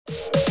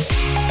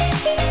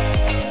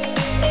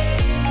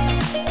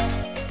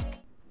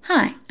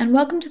and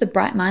welcome to the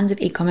Bright Minds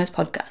of E-commerce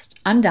podcast.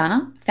 I'm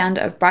Dana,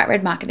 founder of Bright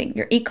Red Marketing,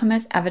 your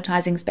e-commerce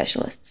advertising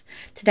specialists.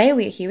 Today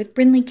we are here with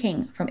Brinley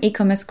King from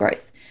E-commerce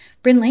Growth.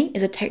 Brinley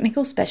is a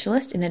technical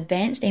specialist in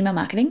advanced email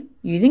marketing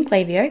using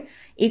Klaviyo,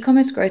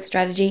 e-commerce growth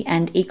strategy,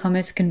 and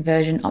e-commerce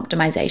conversion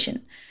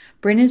optimization.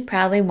 Bryn is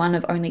proudly one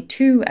of only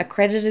 2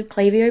 accredited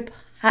Klaviyo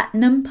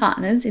Platinum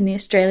partners in the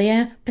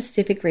Australia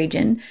Pacific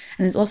region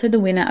and is also the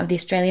winner of the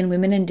Australian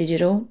Women in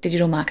Digital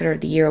Marketer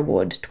of the Year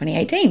Award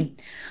 2018.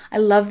 I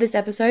love this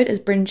episode as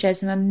Bryn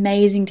shares some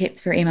amazing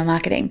tips for email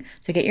marketing.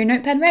 So get your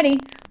notepad ready.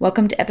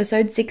 Welcome to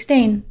episode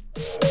 16.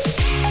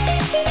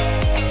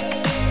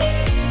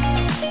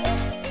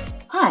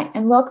 Hi,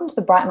 and welcome to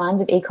the Bright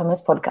Minds of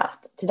E-commerce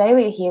podcast. Today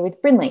we are here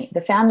with Brinley,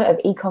 the founder of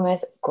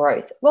E-commerce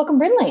Growth. Welcome,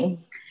 Brinley.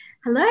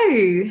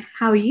 Hello,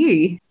 how are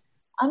you?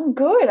 I'm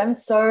good. I'm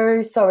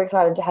so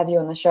excited to have you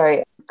on the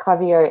show.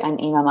 Klaviyo and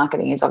email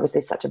marketing is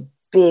obviously such a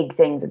big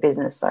thing for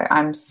business, so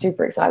I'm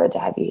super excited to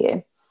have you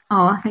here.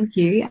 Oh, thank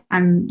you.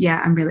 I'm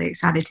really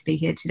excited to be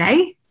here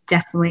today.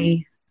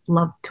 Definitely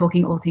love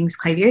talking all things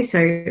Klaviyo,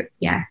 so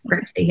yeah,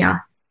 great to be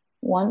here.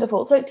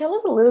 Wonderful. So tell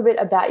us a little bit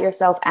about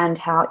yourself and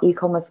how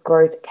e-commerce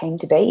growth came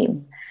to be.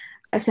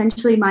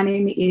 Essentially, my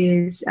name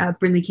is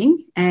Brinley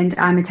King, and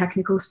I'm a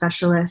technical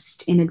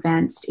specialist in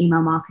advanced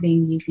email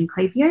marketing using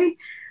Klaviyo,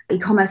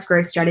 e-commerce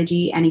growth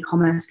strategy, and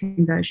e-commerce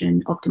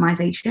conversion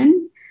optimization.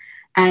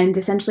 And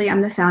essentially,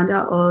 I'm the founder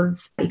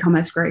of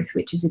E-commerce Growth,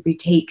 which is a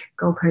boutique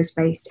Gold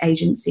Coast-based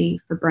agency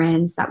for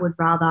brands that would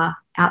rather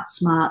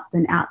outsmart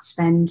than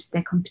outspend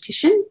their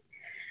competition.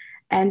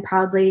 And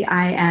proudly,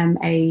 I am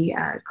a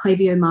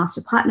Klaviyo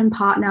Master Platinum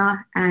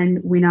partner and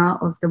winner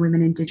of the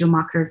Women in Digital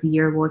Marketer of the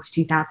Year Award for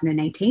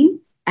 2018.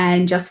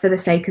 And just for the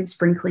sake of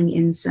sprinkling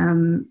in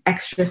some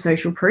extra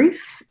social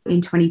proof, in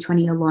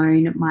 2020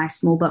 alone, my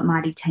small but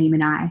mighty team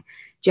and I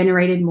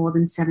generated more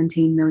than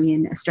 17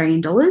 million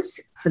Australian dollars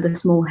for the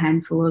small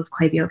handful of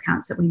Klaviyo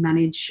accounts that we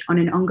manage on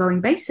an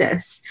ongoing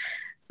basis.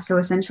 So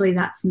essentially,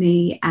 that's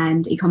me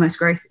and e-commerce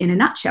growth in a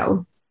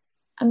nutshell.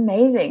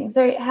 Amazing.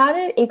 So how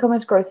did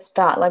e-commerce growth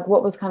start? Like,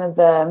 what was kind of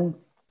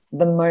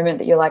the moment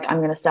that you're like, I'm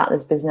going to start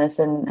this business,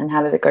 and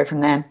how did it go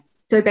from there?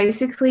 So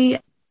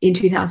basically, in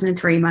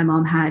 2003, my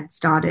mom had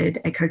started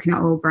a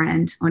coconut oil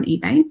brand on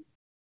eBay.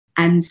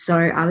 And so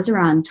I was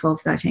around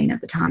 12, 13 at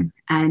the time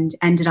and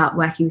ended up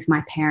working with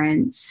my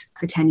parents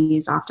for 10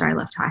 years after I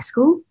left high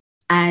school.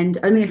 And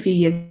only a few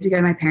years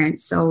ago, my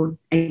parents sold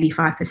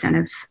 85%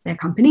 of their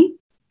company.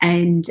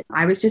 And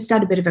I was just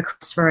at a bit of a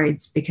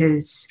crossroads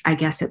because I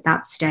guess at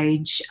that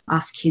stage,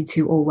 us kids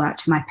who all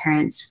worked for my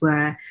parents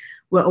were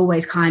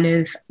always kind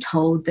of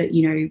told that,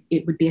 you know,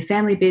 it would be a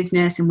family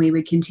business and we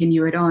would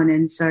continue it on.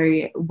 And so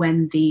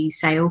when the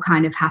sale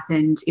kind of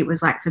happened, it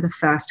was like for the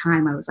first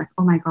time, I was like,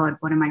 oh my God,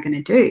 what am I going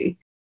to do?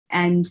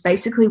 And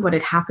basically what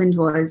had happened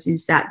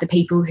is that the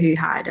people who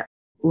had,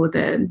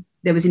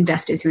 there was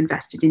investors who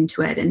invested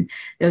into it. And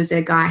there was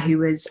a guy who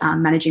was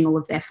managing all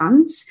of their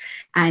funds.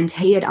 And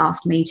he had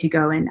asked me to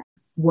go and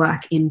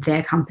work in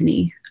their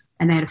company.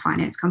 And they had a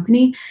finance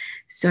company,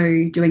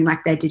 so doing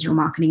like their digital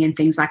marketing and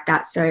things like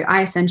that. So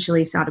I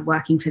essentially started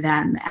working for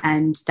them,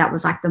 and that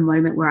was like the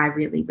moment where I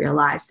really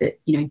realized that,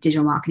 you know,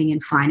 digital marketing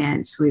and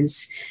finance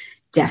was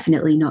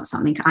definitely not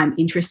something I'm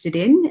interested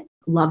in.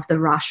 Love the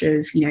rush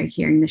of, you know,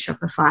 hearing the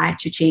Shopify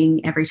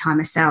cha-ching every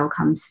time a sale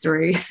comes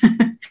through.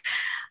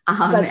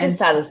 Such a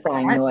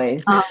satisfying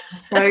noise. So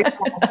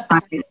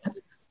satisfying.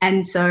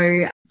 And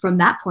so from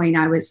that point,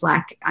 I was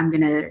like, I'm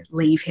going to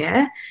leave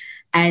here.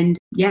 And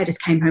yeah, I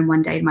just came home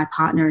one day to my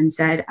partner and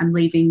said, I'm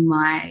leaving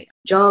my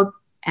job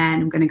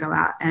and I'm going to go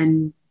out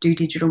and do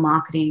digital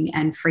marketing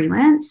and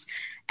freelance.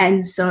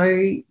 And so,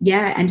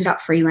 yeah, ended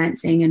up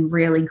freelancing and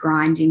really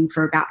grinding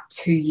for about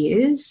 2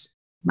 years.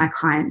 My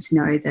clients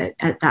know that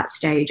at that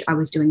stage I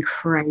was doing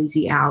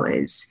crazy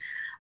hours.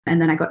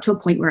 And then I got to a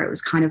point where it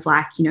was kind of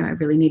like, you know, I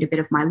really need a bit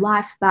of my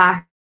life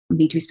back. I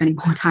need to be spending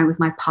more time with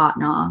my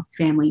partner,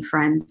 family,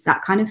 friends,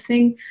 that kind of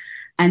thing.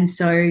 And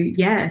so,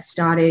 yeah,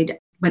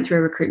 went through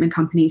a recruitment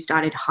company,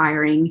 started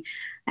hiring,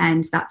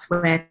 and that's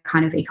where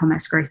kind of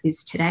e-commerce growth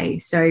is today.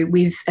 So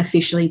we've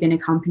officially been a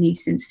company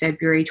since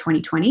February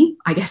 2020,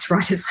 I guess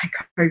right as like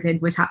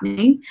COVID was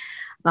happening.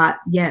 But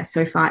yeah,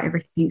 so far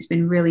everything's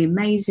been really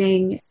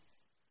amazing.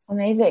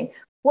 Amazing.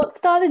 What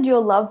started your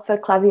love for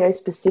Klaviyo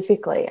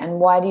specifically, and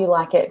why do you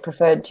like it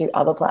preferred to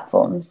other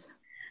platforms?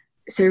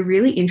 So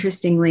really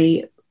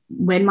interestingly,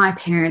 when my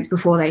parents,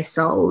 before they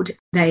sold,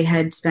 mum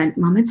had spent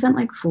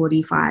like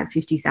 $45,000,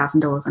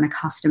 $50,000 on a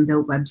custom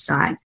built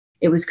website.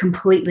 It was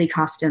completely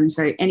custom.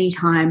 So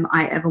anytime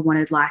I ever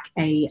wanted like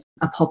a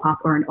pop-up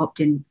or an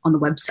opt-in on the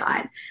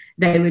website,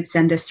 they would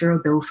send us through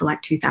a bill for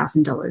like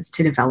 $2,000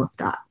 to develop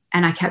that.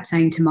 And I kept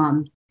saying to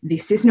mum,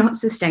 this is not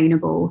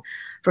sustainable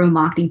from a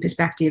marketing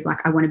perspective. Like,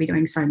 I want to be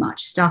doing so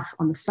much stuff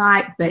on the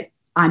site, but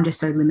I'm just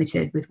so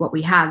limited with what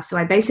we have. So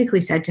I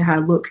basically said to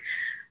her, look,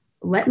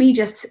 let me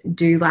just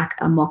do like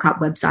a mock-up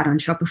website on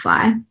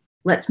Shopify.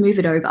 Let's move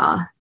it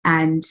over.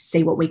 and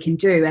see what we can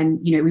do. And,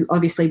 we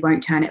obviously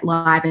won't turn it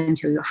live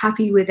until you're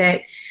happy with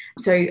it.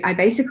 So I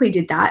basically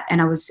did that,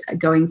 and I was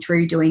going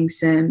through doing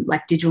some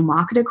like digital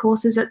marketer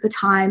courses at the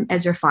time.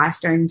 Ezra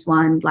Firestone's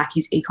one, like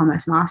his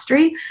e-commerce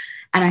mastery.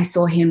 And I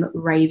saw him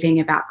raving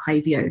about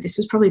Klaviyo. This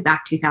was probably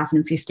back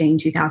 2015,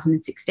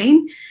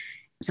 2016.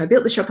 So I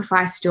built the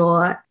Shopify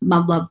store.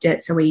 Mum loved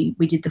it. So we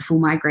did the full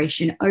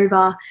migration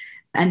over.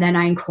 And then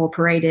I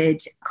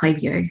incorporated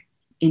Klaviyo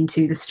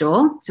into the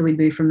store. So we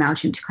moved from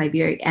MailChimp to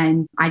Klaviyo,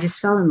 and I just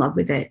fell in love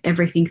with it.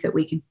 Everything that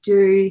we could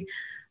do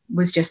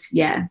was just,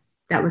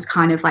 that was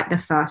kind of like the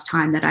first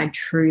time that I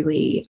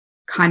truly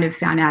kind of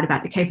found out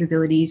about the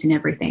capabilities and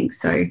everything.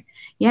 So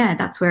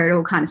that's where it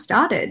all kind of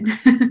started.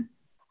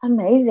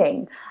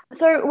 Amazing.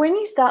 So when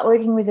you start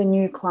working with a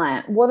new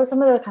client, what are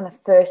some of the kind of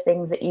first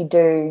things that you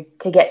do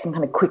to get some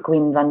kind of quick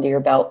wins under your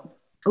belt?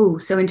 Oh,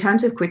 so in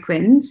terms of quick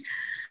wins,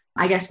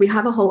 I guess we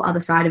have a whole other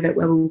side of it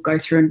where we'll go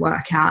through and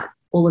work out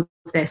all of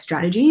their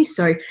strategies.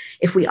 So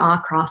if we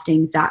are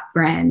crafting that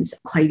brand's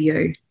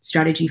Klaviyo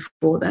strategy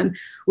for them,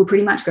 we'll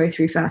pretty much go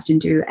through first and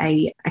do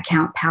a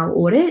account power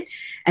audit.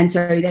 And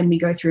so then we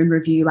go through and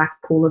review like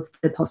all of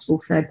the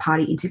possible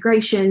third-party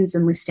integrations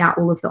and list out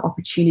all of the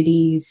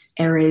opportunities,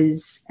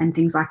 errors, and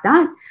things like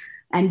that.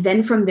 And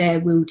then from there,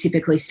 we'll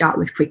typically start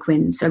with quick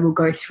wins. So we'll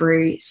go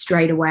through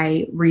straight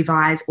away,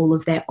 revise all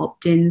of their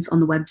opt-ins on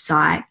the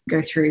website,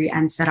 go through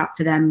and set up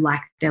for them like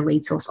their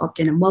lead source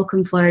opt-in and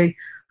welcome flow,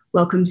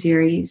 welcome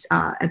series,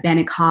 a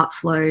banner cart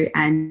flow,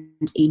 and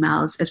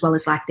emails, as well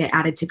as like their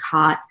added to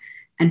cart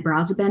and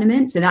browser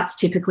abandonment. So that's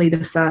typically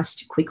the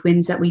first quick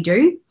wins that we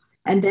do.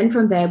 And then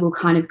from there, we'll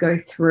kind of go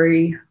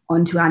through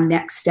onto our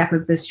next step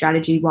of the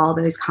strategy while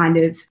those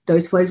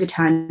flows are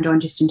turned on,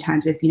 just in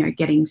terms of,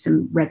 getting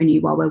some revenue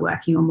while we're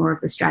working on more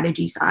of the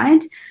strategy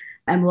side.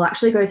 And we'll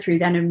actually go through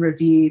then and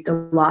review the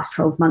last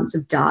 12 months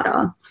of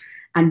data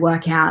and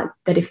work out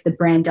that if the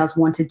brand does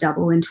want to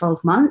double in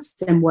 12 months,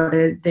 then what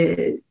are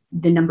the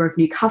number of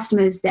new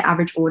customers, their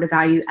average order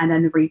value, and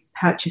then the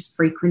repurchase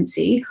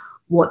frequency,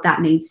 what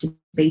that needs to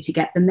be to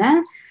get them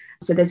there.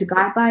 So there's a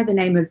guy by the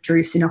name of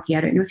Drew Sinoki.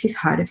 I don't know if you've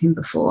heard of him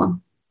before,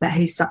 but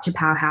he's such a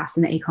powerhouse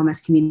in the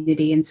e-commerce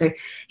community. And so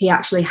he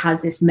actually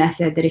has this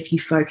method that if you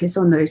focus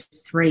on those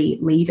three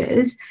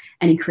levers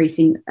and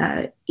increasing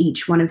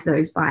each one of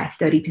those by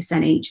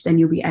 30% each, then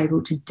you'll be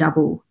able to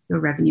double your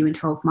revenue in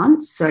 12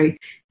 months. So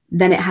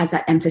then it has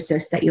that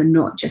emphasis that you're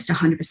not just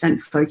 100%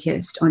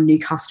 focused on new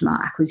customer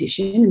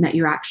acquisition, and that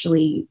you're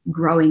actually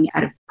growing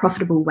at a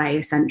profitable way,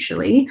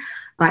 essentially,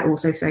 by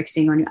also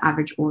focusing on your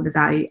average order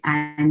value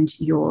and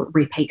your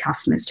repeat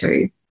customers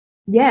too.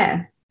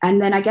 Yeah. And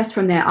then I guess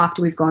from there,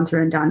 after we've gone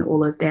through and done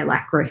all of their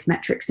like growth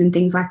metrics and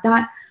things like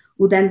that,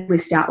 we'll then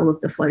list out all of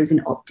the flows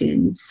and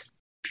opt-ins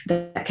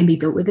that can be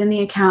built within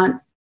the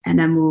account. And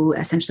then we'll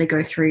essentially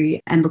go through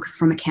and look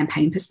from a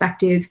campaign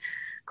perspective,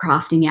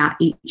 crafting out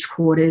each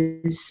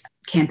quarter's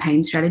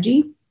campaign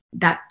strategy.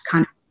 That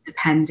kind of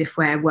depends if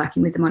we're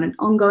working with them on an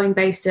ongoing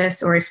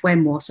basis or if we're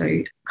more so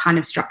kind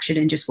of structured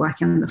and just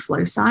working on the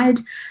flow side.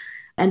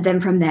 And then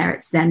from there,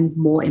 it's then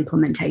more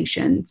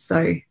implementation.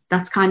 So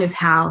that's kind of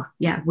how,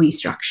 we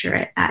structure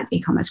it at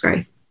e-commerce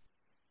growth.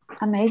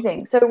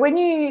 Amazing. So when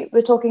you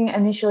were talking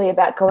initially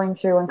about going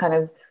through and kind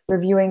of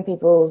reviewing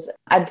people's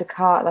add to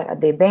cart, like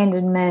the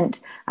abandonment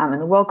and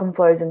the welcome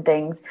flows and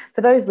things,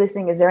 for those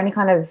listening, is there any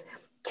kind of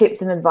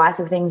tips and advice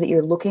of things that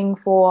you're looking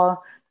for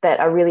that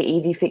are really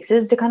easy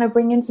fixes to kind of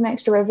bring in some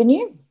extra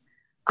revenue?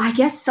 I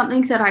guess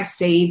something that I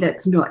see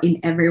that's not in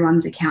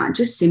everyone's account,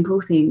 just simple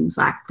things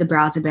like the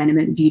browser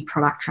abandonment viewed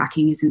product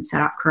tracking isn't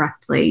set up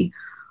correctly,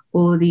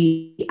 or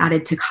the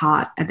added to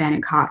cart,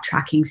 abandoned cart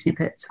tracking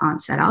snippets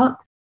aren't set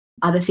up.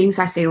 Other things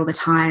I see all the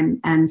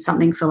time, and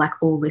something for like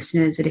all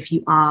listeners, that if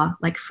you are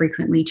like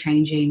frequently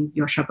changing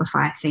your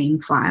Shopify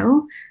theme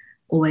file,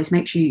 always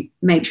make sure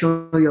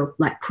you're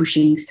like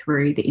pushing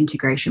through the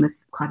integration with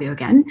Klaviyo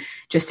again,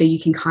 just so you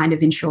can kind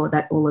of ensure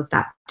that all of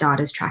that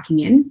data is tracking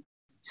in.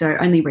 So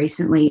only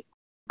recently,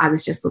 I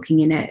was just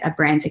looking in at a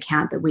brand's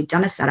account that we'd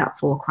done a setup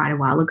for quite a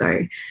while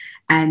ago.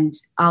 And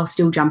I'll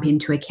still jump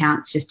into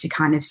accounts just to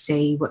kind of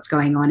see what's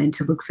going on and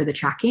to look for the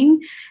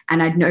tracking.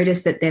 And I'd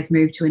noticed that they've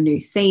moved to a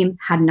new theme,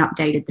 hadn't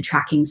updated the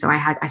tracking. So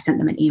I sent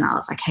them an email. I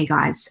was like, hey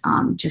guys,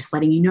 just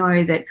letting you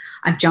know that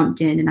I've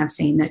jumped in and I've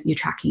seen that your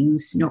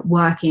tracking's not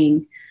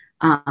working.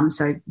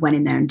 So went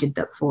in there and did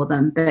that for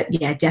them. But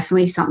yeah,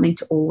 definitely something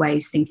to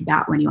always think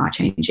about when you are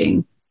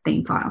changing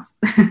theme files.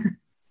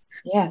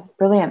 Yeah,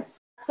 brilliant.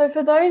 So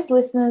for those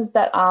listeners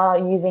that are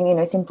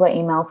using, simpler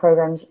email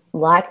programs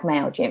like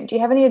MailChimp, do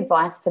you have any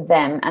advice for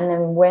them? And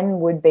then when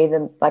would be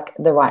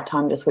the right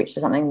time to switch to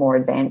something more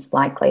advanced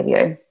like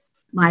Klaviyo?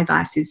 My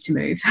advice is to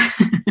move.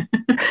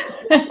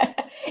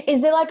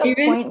 Is there like a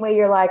point where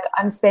you're like,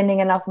 I'm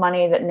spending enough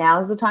money that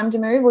now's the time to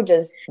move, or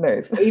just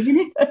move? Even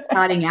if it's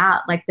starting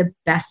out, like the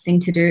best thing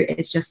to do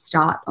is just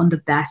start on the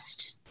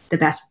best,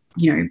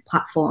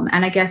 platform.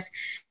 And I guess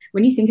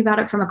when you think about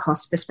it from a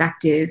cost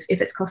perspective, if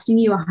it's costing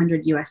you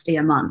 $100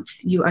 a month,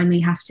 you only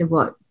have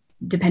to,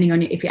 depending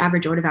on if your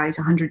average order value is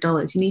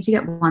 $100, you need to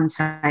get one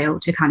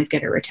sale to kind of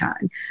get a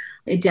return.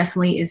 It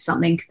definitely is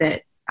something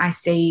that I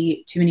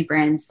see too many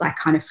brands like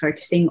kind of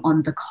focusing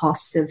on the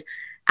costs of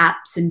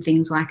apps and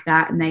things like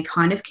that, and they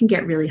kind of can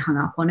get really hung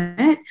up on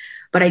it.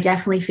 But I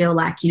definitely feel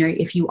like, you know,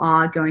 if you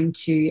are going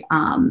to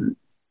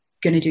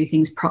do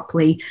things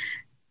properly,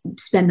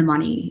 spend the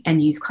money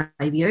and use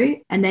Klaviyo.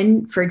 And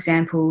then, for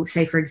example,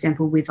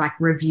 with like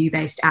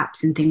review-based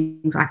apps and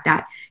things like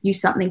that,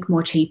 use something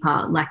more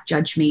cheaper like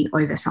Judge Me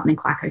over something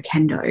like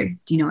Okendo.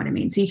 Do you know what I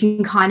mean? So you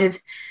can kind of,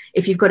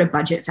 if you've got a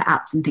budget for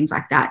apps and things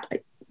like that,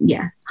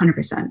 yeah,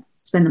 100%.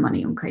 Spend the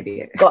money on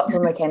Klaviyo. Scott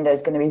from Okendo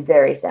is going to be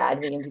very sad.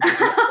 We interviewed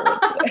him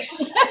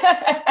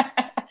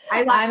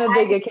I'm a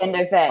big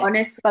Okendo fan,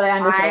 honestly, but I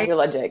understand your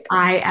logic.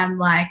 I am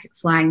like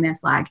flying their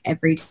flag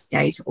every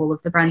day to all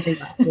of the brands we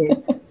work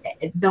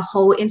with. The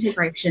whole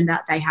integration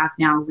that they have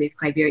now with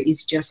Klaviyo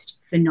is just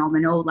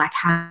phenomenal. Like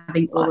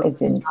having all of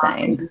it's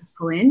insane.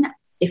 Pull in.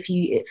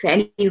 For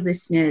any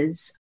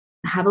listeners,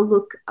 have a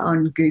look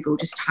on Google.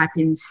 Just type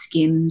in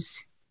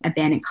Skims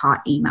abandoned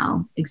cart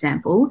email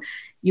example.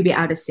 You'll be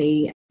able to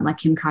see like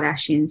Kim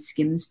Kardashian's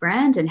Skims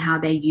brand and how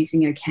they're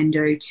using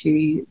Okendo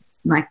to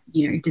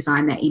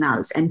design their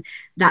emails. And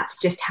that's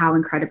just how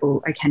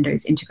incredible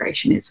Okendo's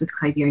integration is with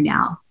Klaviyo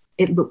now.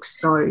 It looks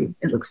so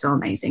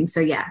amazing. So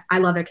yeah, I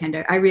love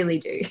Okendo. I really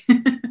do.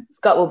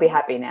 Scott will be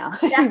happy now.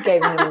 You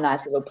gave him a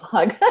nice little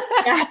plug.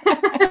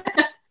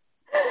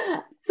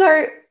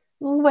 So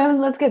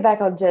let's get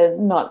back on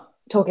to not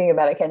talking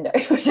about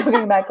Okendo. We're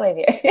talking about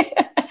Klaviyo.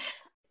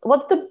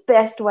 What's the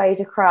best way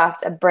to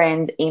craft a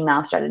brand's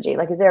email strategy?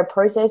 Like, is there a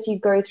process you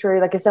go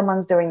through? Like, if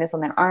someone's doing this on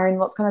their own,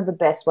 what's kind of the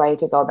best way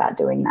to go about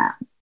doing that?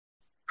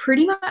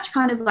 Pretty much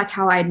kind of like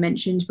how I had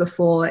mentioned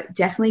before,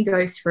 definitely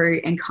go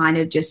through and kind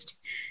of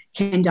just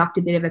conduct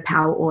a bit of a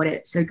power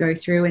audit. So go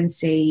through and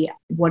see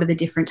what are the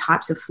different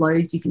types of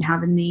flows you can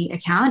have in the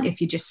account. If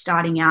you're just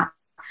starting out,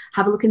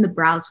 have a look in the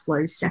browse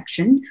flows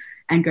section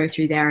and go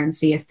through there and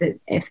see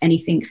if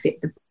anything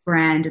fit the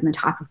brand and the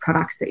type of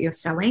products that you're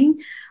selling.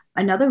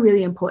 Another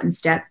really important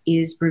step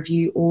is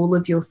review all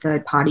of your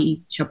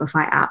third-party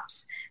Shopify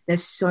apps.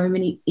 There's so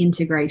many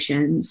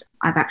integrations.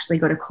 I've actually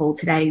got a call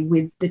today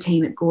with the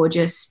team at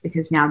Gorgeous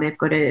because now they've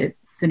got a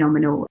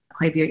phenomenal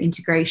Klaviyo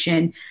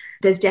integration.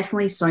 There's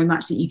definitely so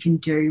much that you can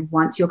do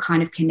once you're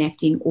kind of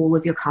connecting all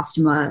of your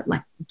customer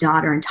like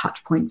data and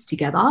touch points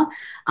together,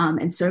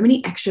 and so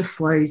many extra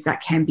flows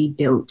that can be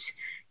built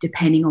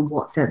depending on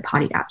what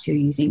third-party apps you're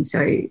using.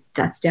 So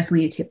that's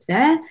definitely a tip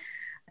there.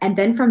 And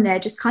then from there,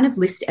 just kind of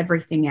list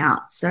everything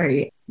out.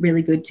 So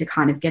really good to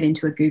kind of get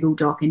into a Google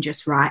Doc and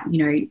just write,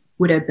 you know,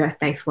 would a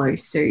birthday flow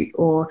suit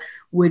or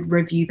would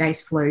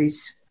review-based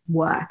flows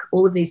work?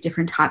 All of these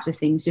different types of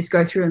things, just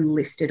go through and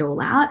list it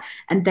all out.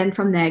 And then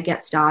from there,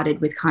 get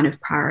started with kind of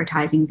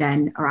prioritizing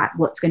then, all right,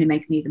 what's going to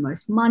make me the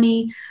most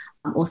money?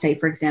 Or say,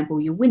 for example,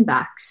 your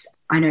win-backs.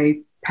 I know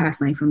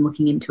personally from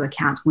looking into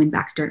accounts,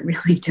 win-backs don't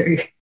really do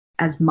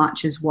as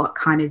much as what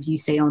kind of you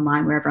see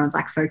online where everyone's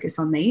like, focus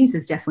on these.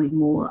 There's definitely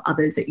more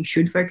others that you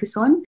should focus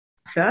on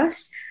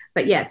first.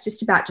 But yeah, it's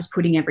just about just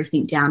putting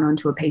everything down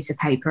onto a piece of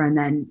paper and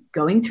then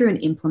going through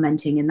and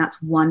implementing. And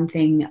that's one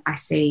thing I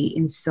see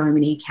in so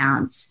many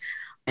accounts.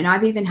 And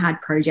I've even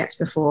had projects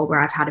before where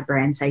I've had a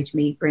brand say to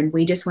me, Bryn,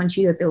 we just want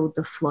you to build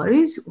the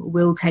flows.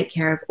 We'll take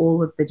care of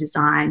all of the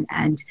design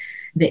and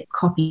the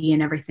copy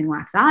and everything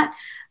like that.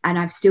 And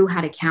I've still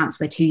had accounts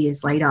where 2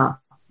 years later,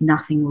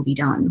 nothing will be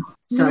done.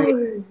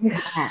 So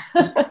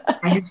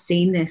I have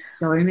seen this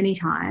so many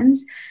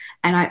times,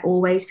 and I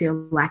always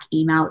feel like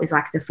email is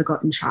like the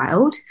forgotten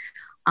child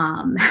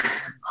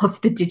of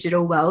the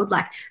digital world.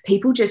 Like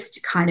people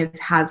just kind of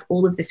have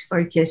all of this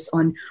focus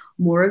on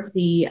more of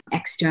the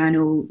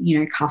external, you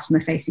know, customer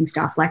facing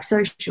stuff like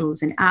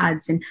socials and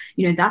ads. And,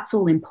 you know, that's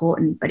all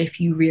important. But if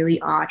you really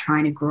are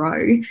trying to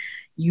grow,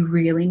 you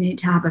really need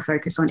to have a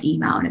focus on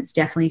email. And it's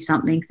definitely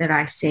something that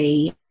I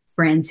see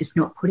brands just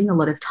not putting a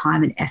lot of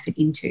time and effort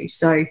into.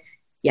 So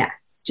yeah,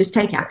 just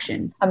take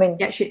action. I mean,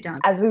 get shit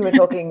done. As we were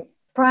talking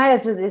prior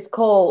to this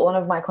call, one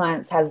of my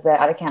clients has their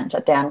ad account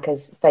shut down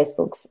because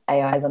Facebook's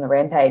AI is on a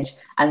rampage.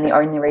 And the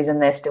only reason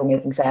they're still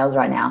making sales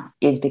right now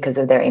is because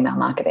of their email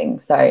marketing.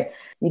 So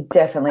you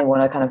definitely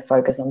want to kind of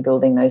focus on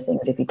building those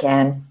things if you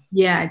can.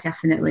 Yeah,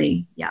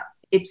 definitely. Yeah.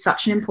 It's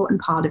such an important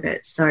part of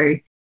it. So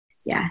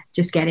yeah,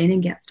 just get in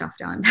and get stuff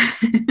done.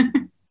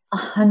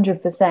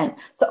 100%.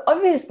 So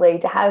obviously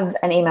to have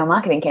an email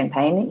marketing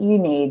campaign, you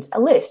need a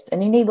list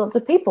and you need lots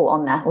of people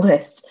on that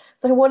list.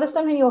 So what are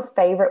some of your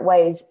favorite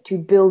ways to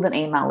build an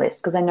email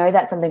list? Because I know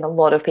that's something a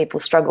lot of people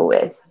struggle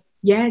with.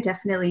 Yeah,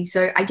 definitely.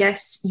 So I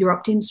guess your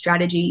opt-in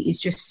strategy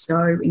is just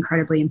so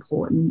incredibly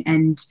important.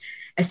 And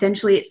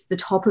essentially it's the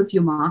top of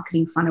your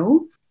marketing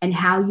funnel and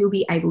how you'll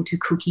be able to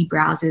cookie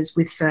browsers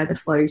with further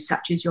flows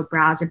such as your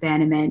browse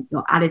abandonment,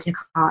 your added to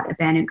cart,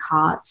 abandoned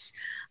carts,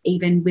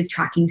 even with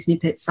tracking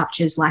snippets such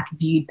as like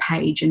viewed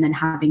page and then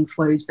having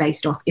flows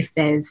based off if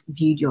they've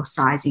viewed your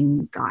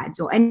sizing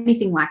guides or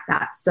anything like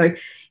that. So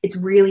it's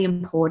really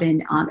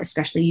important,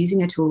 especially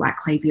using a tool like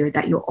Klaviyo,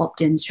 that your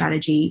opt-in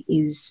strategy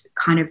is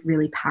kind of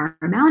really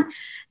paramount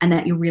and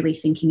that you're really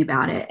thinking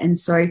about it. And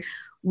so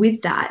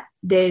with that,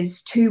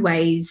 there's two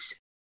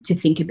ways to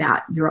think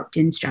about your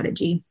opt-in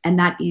strategy. And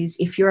that is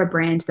if you're a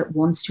brand that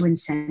wants to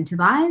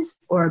incentivize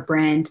or a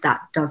brand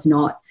that does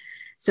not.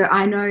 So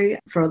I know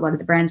for a lot of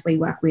the brands we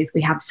work with,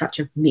 we have such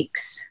a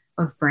mix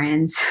of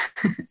brands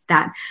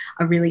that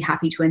are really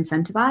happy to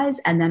incentivize.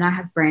 And then I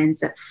have brands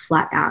that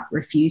flat out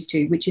refuse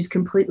to, which is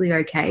completely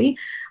okay.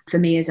 For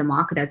me as a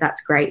marketer,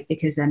 that's great,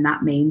 because then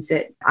that means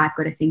that I've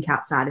got to think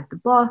outside of the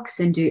box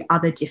and do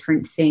other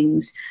different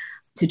things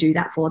to do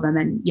that for them.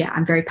 And yeah,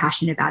 I'm very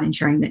passionate about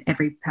ensuring that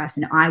every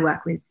person I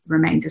work with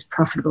remains as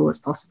profitable as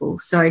possible.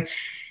 So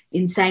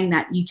in saying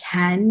that, you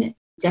can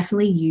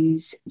definitely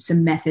use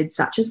some methods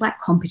such as like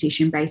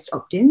competition-based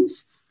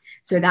opt-ins.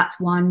 So that's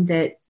one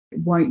that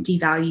won't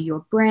devalue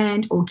your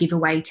brand or give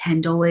away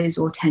 $10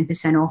 or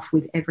 10% off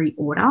with every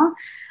order.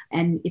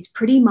 And it's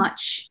pretty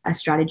much a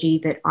strategy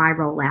that I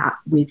roll out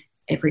with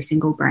every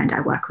single brand I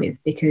work with,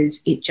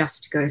 because it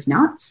just goes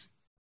nuts.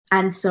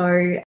 And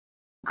so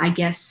I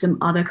guess some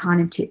other kind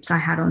of tips I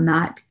had on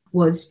that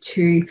was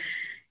to,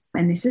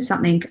 and this is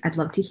something I'd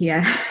love to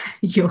hear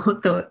your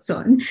thoughts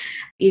on,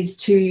 is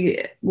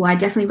to, well, I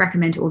definitely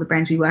recommend to all the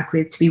brands we work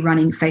with to be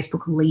running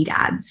Facebook lead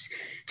ads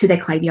to their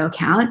Klaviyo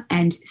account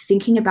and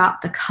thinking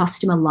about the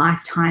customer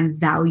lifetime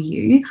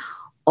value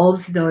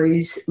of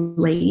those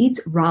leads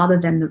rather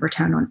than the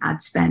return on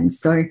ad spend.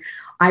 So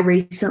I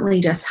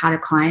recently just had a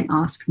client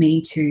ask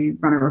me to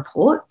run a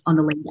report on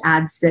the lead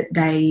ads that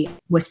they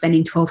were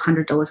spending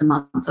 $1,200 a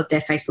month of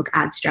their Facebook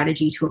ad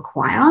strategy to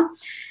acquire.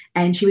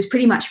 And she was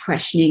pretty much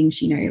questioning,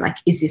 like,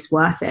 is this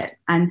worth it?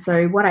 And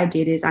so what I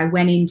did is I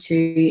went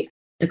into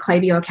the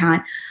Klaviyo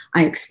account,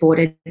 I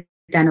exported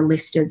then a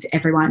list of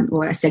everyone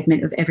or a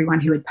segment of everyone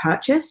who had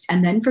purchased.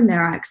 And then from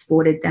there, I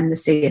exported then the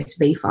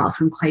CSV file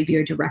from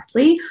Klaviyo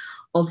directly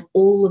of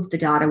all of the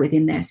data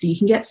within there. So you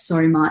can get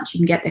so much. You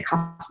can get their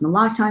customer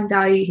lifetime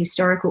value,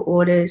 historical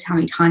orders, how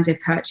many times they've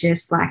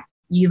purchased. Like,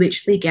 you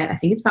literally get, I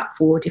think it's about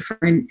 4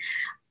 different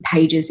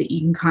pages that you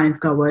can kind of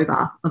go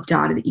over of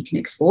data that you can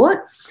export.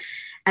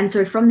 And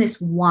so from this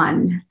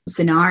one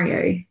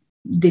scenario,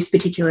 this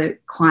particular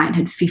client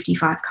had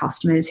 55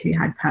 customers who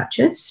had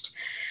purchased,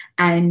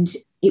 and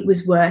it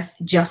was worth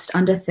just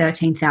under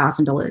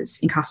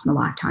 $13,000 in customer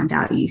lifetime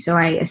value. So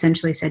I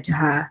essentially said to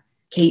her,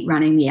 keep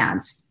running the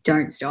ads,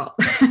 don't stop.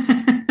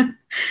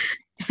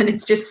 And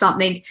it's just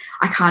something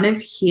I kind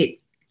of hit.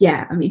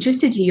 Yeah, I'm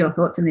interested to hear your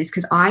thoughts on this,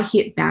 because I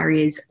hit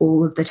barriers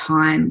all of the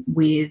time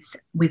with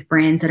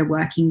brands that are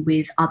working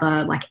with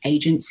other like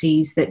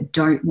agencies that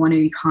don't want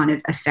to kind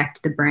of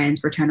affect the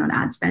brand's return on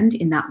ad spend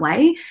in that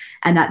way,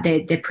 and that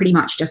they're pretty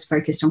much just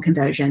focused on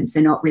conversions.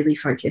 They're not really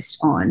focused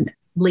on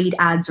lead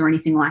ads or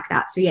anything like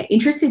that. So yeah,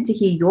 interested to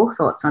hear your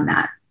thoughts on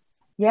that.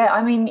 Yeah,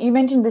 I mean, you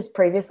mentioned this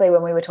previously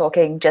when we were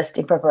talking just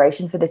in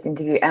preparation for this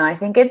interview, and I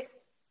think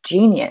it's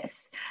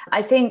genius.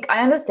 I think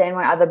I understand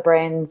why other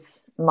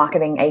brands,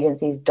 marketing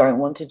agencies don't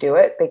want to do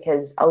it,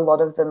 because a lot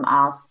of them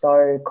are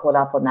so caught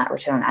up on that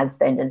return on ad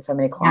spend, and so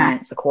many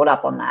clients are caught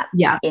up on that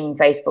in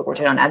Facebook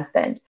return on ad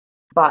spend.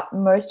 But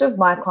most of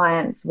my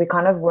clients, we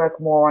kind of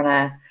work more on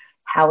a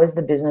how is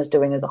the business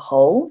doing as a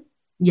whole.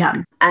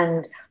 Yeah.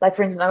 And like,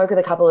 for instance, I work with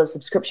a couple of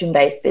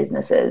subscription-based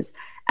businesses,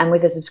 and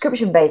with a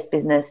subscription-based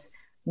business,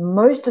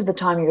 most of the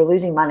time you're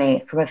losing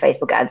money from a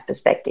Facebook ads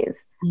perspective.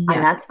 Yeah.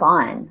 And that's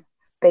fine,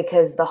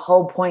 because the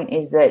whole point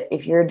is that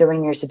if you're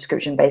doing your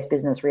subscription-based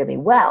business really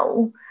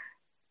well,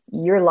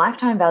 your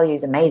lifetime value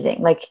is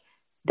amazing. Like,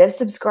 they've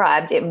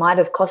subscribed, it might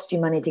have cost you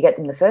money to get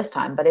them the first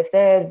time, but if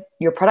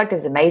your product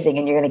is amazing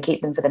and you're going to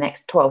keep them for the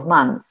next 12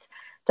 months,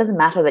 it doesn't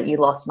matter that you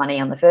lost money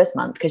on the first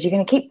month, because you're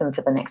going to keep them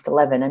for the next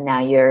 11, and now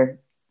you're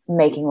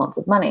making lots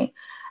of money.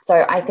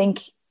 So I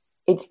think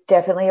it's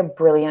definitely a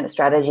brilliant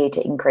strategy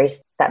to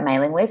increase that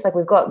mailing list. Like,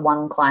 we've got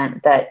one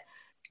client that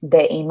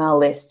their email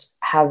list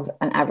have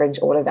an average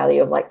order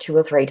value of like 2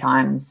 or 3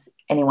 times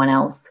anyone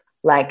else.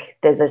 Like,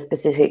 there's a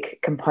specific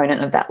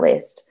component of that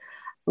list.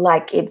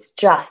 Like, it's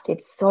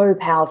so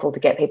powerful to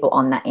get people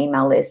on that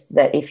email list,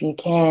 that if you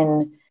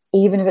can,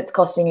 even if it's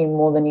costing you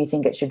more than you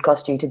think it should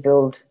cost you to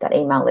build that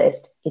email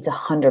list, it's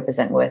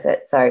 100% worth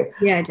it. So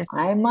yeah, definitely.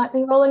 I might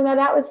be rolling that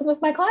out with some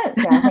of my clients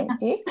now, thanks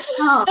to you.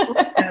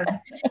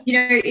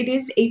 It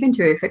is, even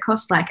too, if it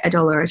costs like $1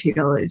 or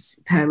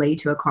 $2 per lead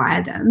to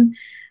acquire them,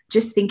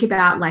 just think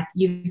about, like,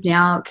 you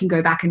now can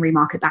go back and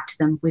remarket back to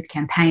them with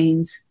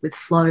campaigns, with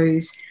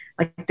flows.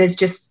 Like, there's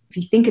just, if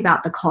you think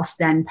about the cost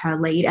then per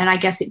lead, and I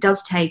guess it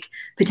does take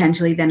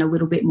potentially then a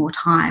little bit more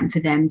time for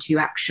them to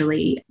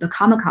actually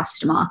become a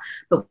customer.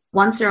 But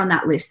once they're on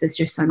that list, there's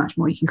just so much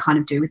more you can kind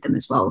of do with them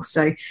as well.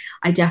 So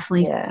I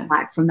definitely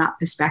like, from that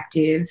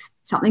perspective,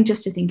 something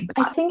just to think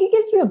about. I think it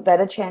gives you a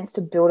better chance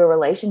to build a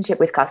relationship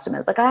with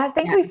customers. Like, I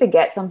think we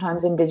forget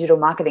sometimes in digital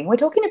marketing, we're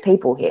talking to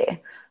people here.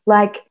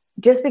 Like,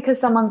 just because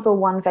someone saw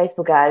one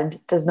Facebook ad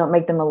does not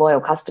make them a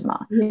loyal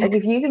customer. Like,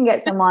 if you can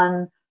get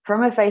someone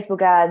from a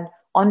Facebook ad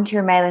onto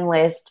your mailing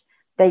list,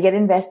 they get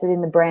invested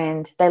in the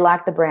brand, they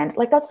like the brand.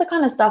 Like that's the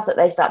kind of stuff that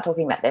they start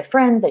talking about their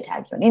friends, they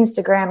tag you on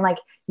Instagram, like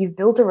you've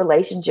built a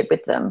relationship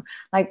with them.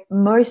 Like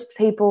most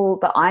people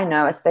that I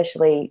know,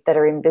 especially that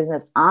are in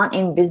business, aren't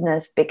in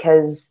business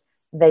because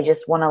they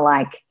just want to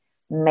like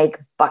make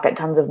bucket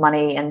tons of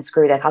money and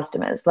screw their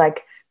customers.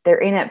 Like they're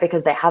in it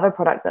because they have a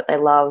product that they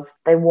love.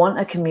 They want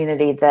a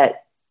community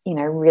that, you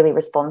know, really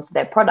responds to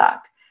their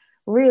product.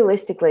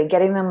 Realistically,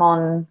 getting them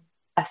on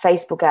a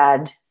Facebook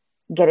ad,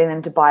 getting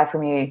them to buy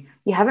from you,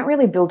 you haven't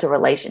really built a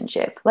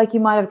relationship. Like you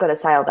might have got a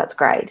sale, that's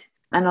great.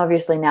 And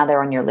obviously now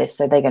they're on your list,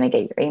 so they're going to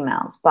get your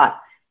emails. But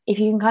if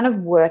you can kind of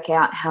work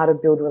out how to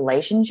build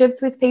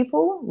relationships with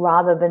people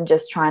rather than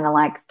just trying to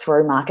like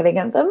throw marketing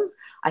at them,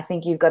 I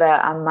think you've got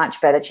a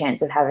much better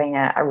chance of having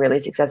a really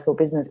successful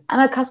business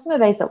and a customer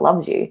base that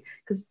loves you,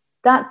 because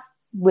that's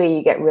where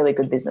you get really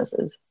good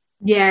businesses.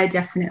 Yeah,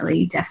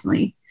 definitely.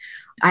 Definitely.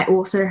 I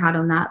also had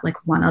on that like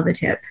one other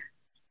tip.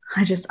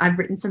 I've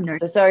written some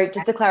notes. So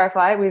just to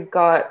clarify, we've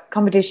got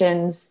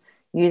competitions,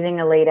 using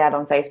a lead ad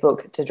on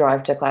Facebook to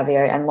drive to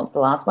Klaviyo. And what's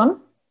the last one?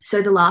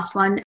 So the last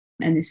one,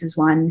 and this is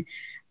one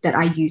that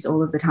I use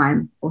all of the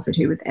time, also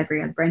too with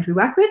every other brand we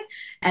work with,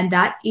 and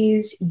that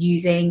is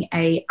using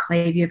a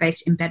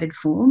Klaviyo-based embedded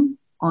form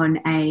on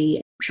a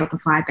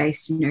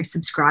Shopify-based, you know,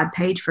 subscribe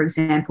page, for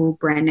example,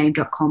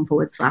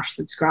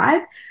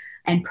 brandname.com/subscribe,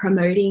 and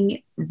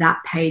promoting that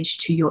page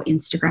to your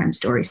Instagram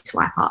story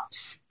swipe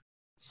ups.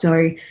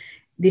 So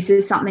this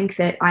is something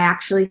that I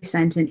actually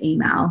sent an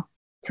email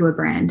to a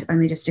brand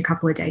only just a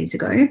couple of days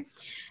ago.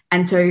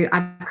 And so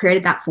I've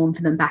created that form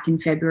for them back in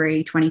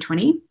February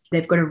 2020.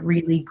 They've got a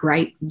really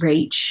great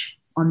reach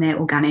on their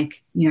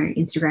organic, you know,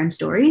 Instagram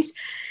stories.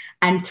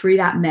 And through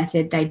that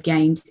method, they'd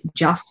gained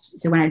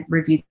so when I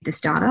reviewed the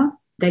data,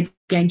 they'd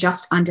gained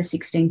just under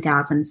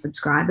 16,000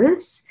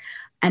 subscribers.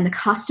 And the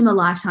customer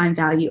lifetime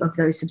value of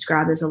those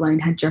subscribers alone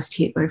had just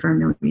hit over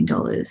 $1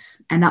 million.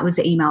 And that was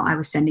the email I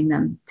was sending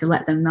them to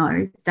let them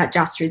know that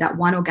just through that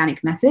one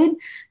organic method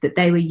that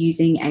they were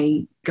using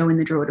a go in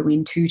the draw to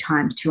win 2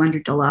 times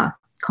 $200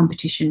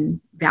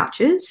 competition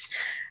vouchers,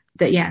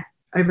 that, yeah,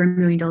 over $1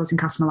 million in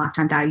customer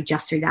lifetime value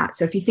just through that.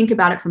 So if you think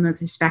about it from a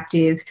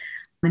perspective,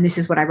 and this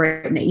is what I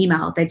wrote in the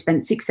email, they'd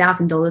spent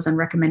 $6,000 on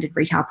recommended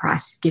retail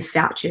price gift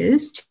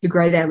vouchers to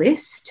grow their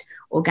list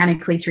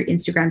organically through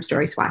Instagram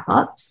story swipe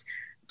ups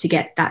to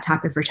get that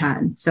type of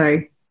return. So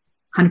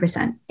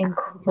 100%.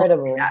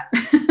 Incredible.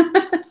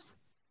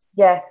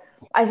 Yeah.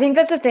 I think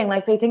that's the thing.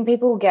 Like, I think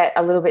people get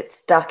a little bit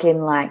stuck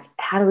in like,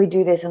 how do we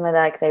do this? And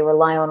they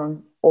rely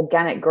on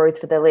organic growth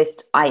for their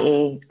list,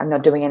 i.e. I'm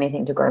not doing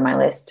anything to grow my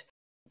list,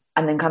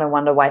 and then kind of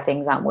wonder why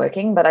things aren't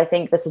working. But I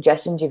think the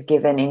suggestions you've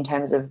given in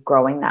terms of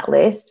growing that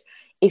list,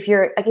 if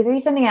you're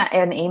sending out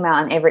an email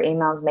and every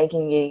email is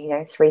making you,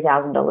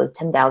 $3,000,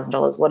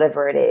 $10,000,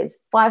 whatever it is,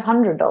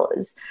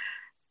 $500,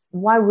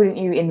 why wouldn't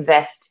you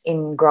invest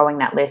in growing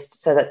that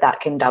list so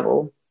that can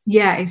double?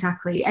 Yeah,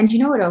 exactly. And you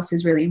know what else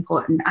is really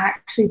important? I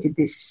actually did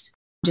this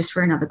just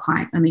for another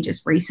client only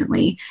just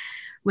recently.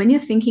 When you're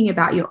thinking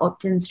about your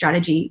opt-in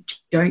strategy,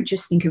 don't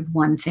just think of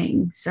one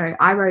thing. So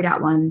I wrote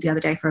out one the other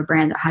day for a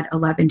brand that had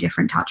 11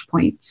 different touch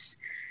points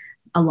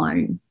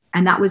alone.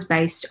 And that was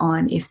based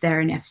on if they're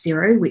an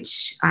F0,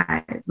 which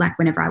I like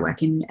whenever I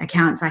work in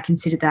accounts, I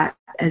consider that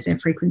as a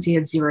frequency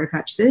of 0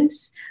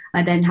 purchases.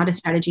 I then had a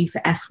strategy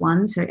for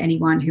F1, so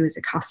anyone who is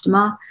a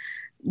customer.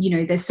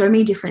 There's so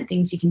many different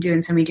things you can do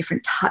and so many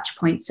different touch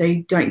points. So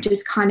don't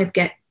just kind of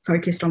get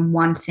focused on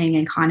one thing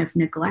and kind of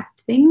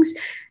neglect things.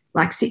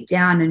 Like sit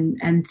down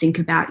and think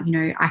about,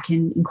 I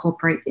can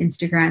incorporate the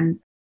Instagram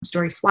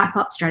story swipe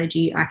up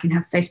strategy. I can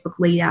have Facebook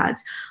lead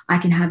ads. I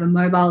can have a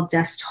mobile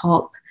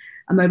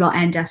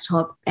and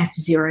desktop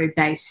F0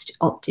 based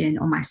opt-in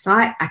on my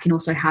site. I can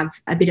also have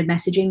a bit of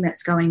messaging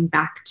that's going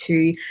back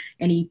to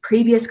any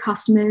previous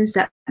customers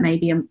that may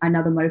be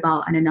another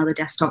mobile and another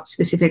desktop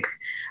specific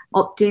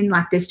opt-in.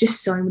 Like there's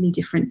just so many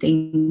different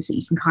things that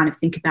you can kind of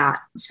think about,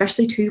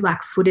 especially too,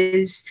 like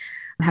footers,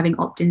 having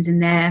opt-ins in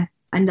there.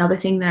 Another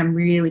thing that I'm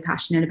really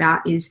passionate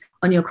about is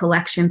on your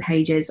collection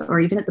pages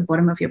or even at the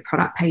bottom of your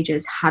product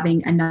pages,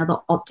 having another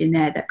opt-in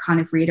there that kind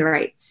of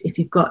reiterates if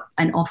you've got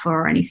an offer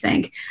or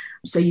anything.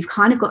 So you've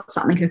kind of got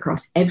something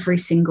across every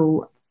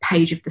single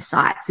page of the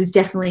site. So it's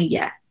definitely,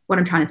 what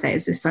I'm trying to say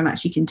is there's so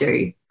much you can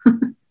do.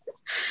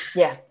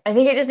 Yeah, I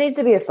think it just needs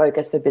to be a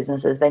focus for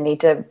businesses. They need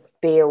to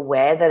be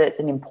aware that it's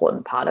an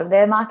important part of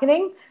their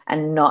marketing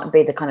and not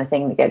be the kind of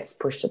thing that gets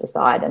pushed to the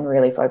side and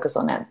really focus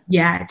on it.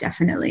 Yeah,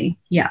 definitely.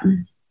 Yeah.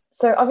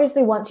 So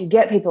obviously once you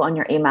get people on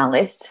your email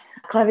list,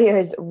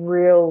 Klaviyo's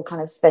real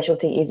kind of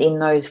specialty is in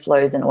those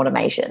flows and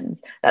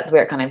automations. That's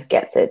where it kind of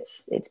gets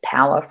its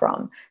power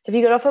from. So if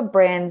you could offer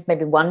brands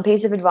maybe one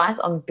piece of advice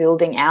on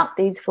building out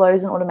these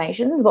flows and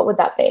automations, what would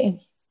that be?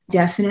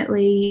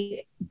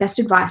 Definitely. Best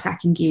advice I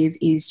can give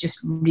is just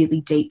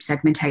really deep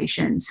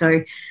segmentation.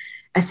 So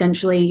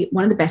essentially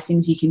one of the best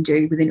things you can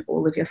do within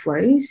all of your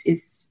flows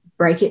is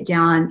break it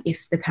down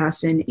if the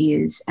person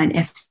is an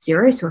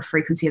F0, so a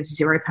frequency of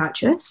 0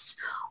 purchase,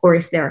 or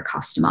if they're a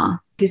customer.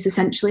 Because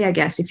essentially, I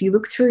guess, if you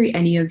look through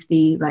any of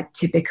the like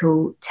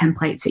typical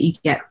templates that you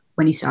get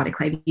when you start a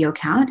Klaviyo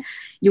account,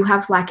 you'll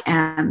have like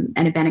an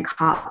abandoned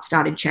cart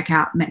started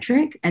checkout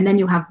metric, and then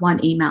you'll have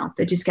one email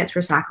that just gets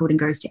recycled and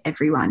goes to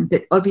everyone.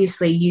 But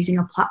obviously, using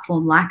a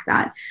platform like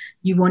that,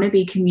 you want to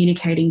be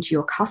communicating to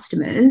your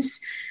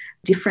customers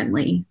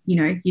differently.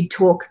 You know, you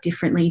talk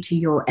differently to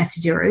your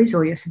F0s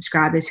or your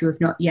subscribers who have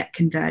not yet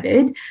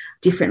converted,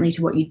 differently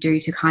to what you do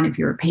to kind of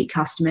your repeat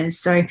customers.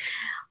 So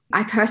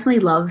I personally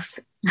love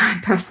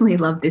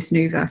this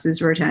new versus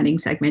returning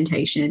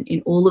segmentation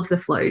in all of the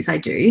flows I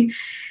do,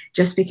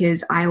 just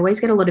because I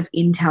always get a lot of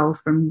intel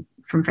from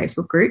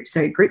Facebook groups.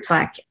 So groups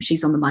like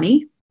She's on the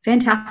Money,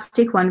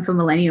 fantastic one for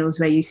millennials,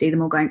 where you see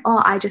them all going,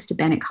 oh, I just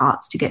abandon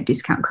carts to get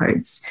discount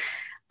codes.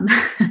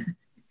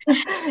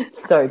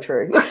 So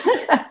true.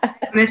 I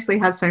honestly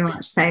have so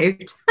much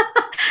saved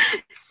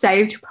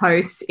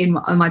posts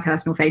on my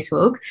personal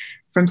Facebook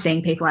from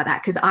seeing people like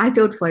that, because I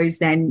build flows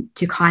then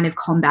to kind of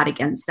combat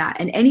against that,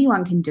 and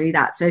anyone can do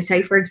that. So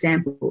say, for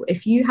example,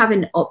 if you have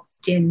an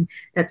opt-in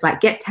that's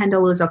like get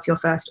 $10 off your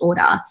first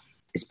order,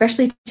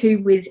 especially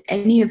too with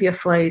any of your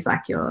flows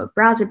like your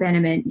browse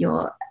abandonment,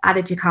 your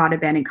added to cart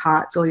abandoned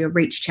carts, or your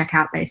reach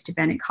checkout based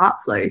abandoned cart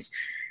flows,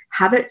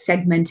 have it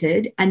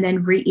segmented and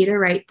then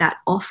reiterate that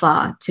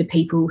offer to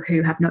people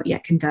who have not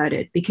yet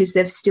converted, because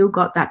they've still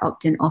got that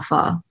opt-in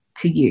offer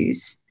to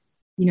use.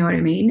 You know what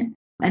I mean?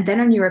 And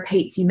then on your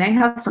repeats, you may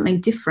have something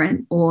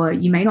different, or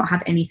you may not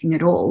have anything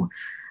at all.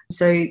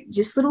 So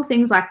just little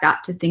things like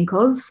that to think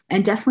of.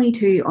 And definitely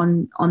too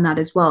on that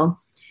as well,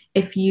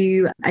 if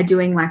you are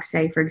doing, like,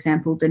 say, for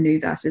example, the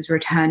new versus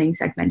returning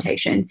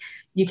segmentation,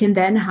 you can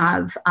then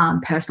have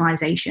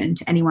personalization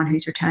to anyone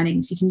who's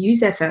returning. So you can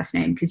use their first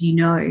name because you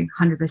know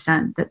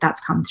 100% that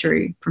that's come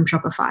through from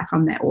Shopify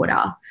from their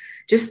order.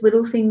 Just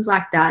little things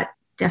like that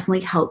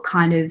definitely help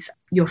kind of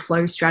your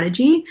flow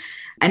strategy.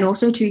 And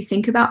also to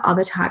think about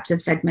other types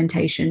of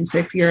segmentation. So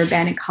if you're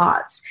abandoned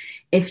carts,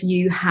 if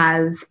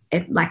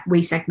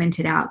we segment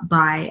it out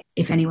by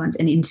if anyone's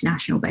an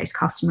international based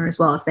customer as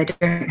well, if they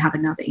don't have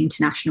another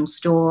international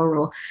store,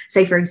 or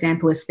say, for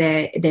example, if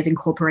they've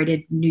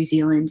incorporated New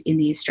Zealand in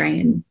the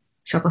Australian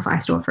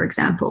Shopify store, for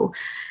example.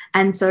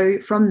 And so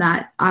from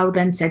that, I'll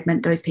then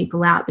segment those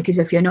people out, because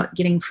if you're not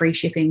getting free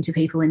shipping to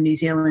people in New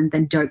Zealand,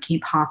 then don't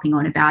keep harping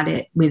on about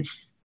it with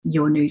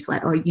your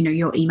newsletter or, you know,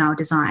 your email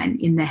design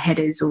in the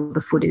headers or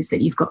the footers that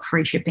you've got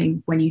free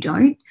shipping when you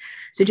don't.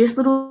 So just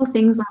little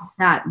things like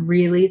that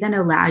really then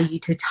allow you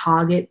to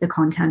target the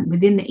content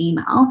within the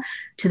email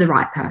to the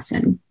right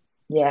person.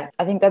 Yeah,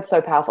 I think that's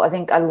so powerful. I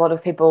think a lot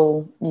of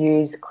people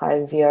use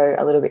Klaviyo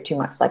a little bit too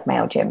much like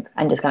MailChimp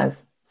and just kind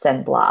of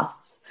send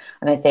blasts.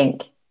 And I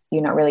think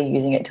you're not really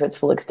using it to its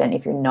full extent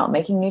if you're not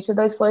making use of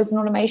those flows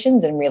and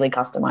automations and really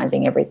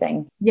customizing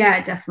everything.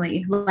 Yeah,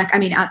 definitely. Like, I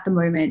mean, at the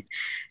moment,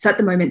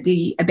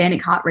 the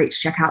abandoned cart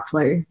reach checkout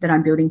flow that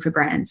I'm building for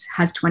brands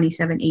has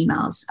 27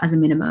 emails as a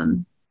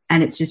minimum,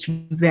 and it's just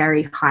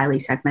very highly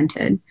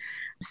segmented.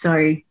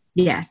 So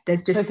yeah,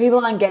 there's just... So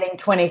people aren't getting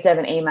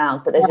 27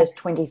 emails, but there's just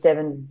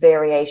 27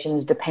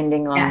 variations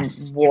depending on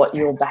what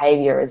your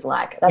behavior is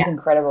like. That's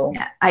incredible.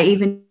 Yeah. I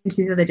even,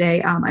 the other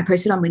day, I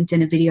posted on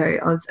LinkedIn a video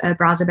of a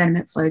browse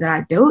abandonment flow that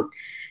I built,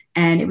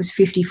 and it was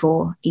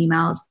 54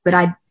 emails.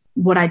 But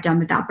what I'd done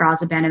with that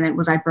browse abandonment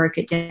was I broke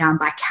it down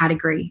by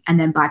category and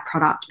then by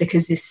product,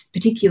 because this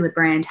particular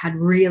brand had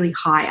really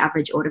high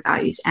average order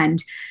values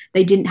and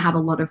they didn't have a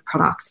lot of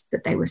products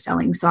that they were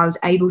selling. So I was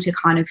able to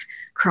kind of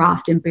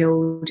craft and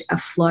build a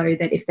flow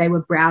that if they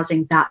were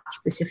browsing that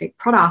specific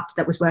product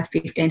that was worth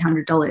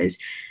 $1,500,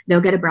 they'll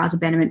get a browse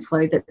abandonment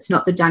flow that's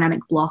not the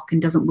dynamic block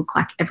and doesn't look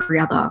like every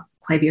other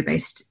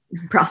Klaviyo-based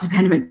browse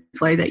abandonment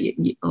flow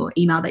that or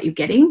email that you're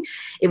getting.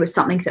 It was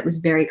something that was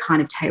very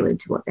kind of tailored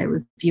to what they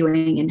were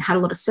viewing and had a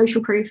lot of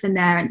social proof in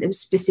there, and it was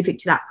specific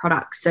to that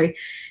product. So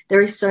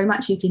there is so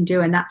much you can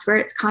do, and that's where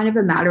it's kind of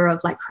a matter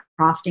of like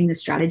crafting the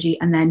strategy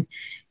and then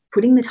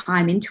putting the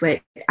time into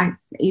it.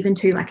 Even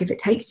too, like if it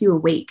takes you a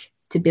week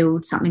to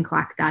build something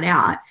like that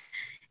out,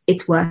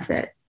 it's worth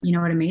it. You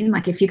know what I mean?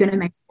 Like if you're going to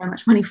make so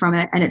much money from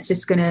it and it's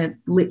just going to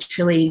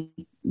literally,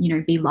 you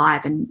know, be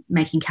live and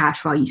making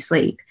cash while you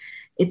sleep,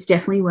 it's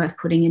definitely worth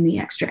putting in the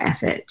extra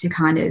effort to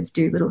kind of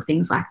do little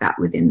things like that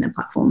within the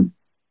platform.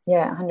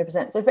 Yeah,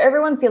 100%. So for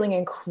everyone feeling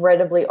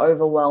incredibly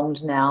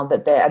overwhelmed now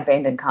that their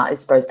abandoned cart is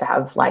supposed to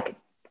have like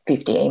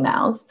 50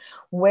 emails,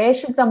 where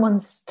should someone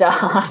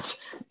start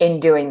in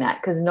doing that?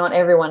 Because not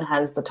everyone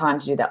has the time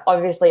to do that.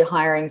 Obviously,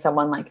 hiring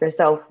someone like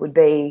yourself would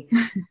be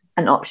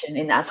an option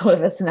in that sort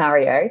of a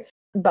scenario.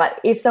 But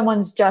if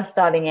someone's just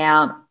starting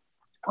out,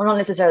 or not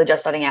necessarily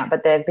just starting out,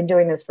 but they've been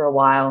doing this for a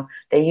while,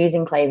 they're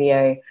using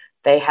Klaviyo,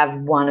 they have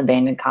one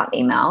abandoned cart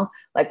email,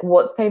 like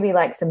what's maybe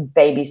like some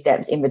baby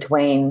steps in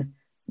between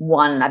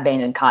one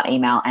abandoned cart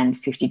email and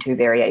 52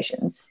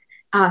 variations?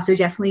 So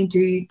definitely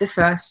do the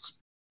first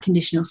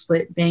conditional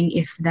split being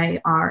if they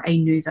are a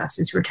new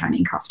versus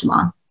returning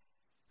customer.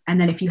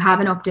 And then if you have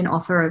an opt-in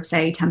offer of,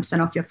 say,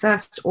 10% off your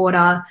first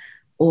order,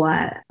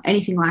 or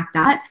anything like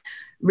that,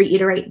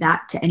 reiterate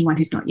that to anyone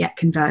who's not yet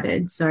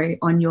converted. So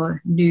on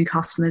your new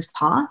customers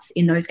path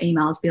in those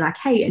emails, be like,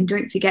 hey, and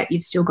don't forget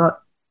you've still got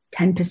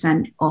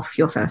 10% off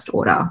your first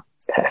order.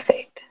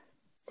 Perfect.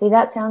 See,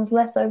 that sounds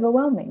less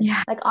overwhelming.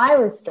 Yeah. Like I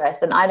was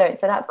stressed and I don't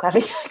set up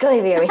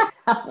Klaviyo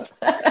emails.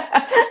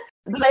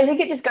 But I think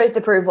it just goes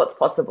to prove what's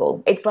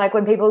possible. It's like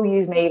when people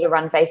use me to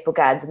run Facebook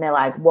ads and they're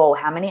like, whoa,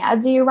 how many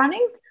ads are you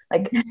running?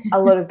 Like a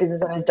lot of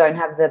business owners don't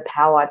have the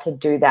power to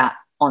do that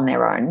on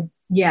their own.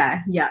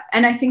 Yeah.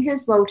 And I think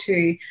as well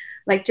too,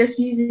 like just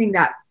using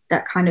that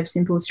kind of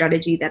simple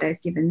strategy that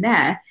I've given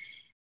there,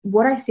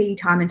 what I see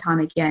time and time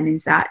again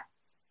is that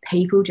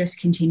people just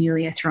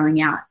continually are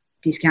throwing out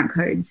discount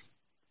codes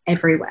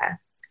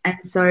everywhere. And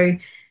so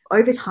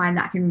over time,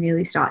 that can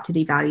really start to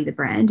devalue the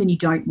brand, and you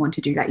don't want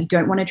to do that. You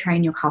don't want to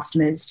train your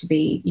customers to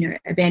be,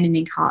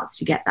 abandoning carts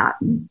to get that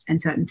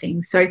and certain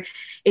things. So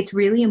it's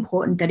really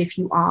important that if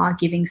you are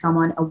giving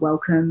someone a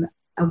welcome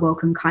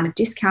kind of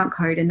discount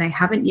code and they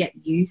haven't yet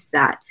used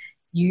that,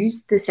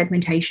 use the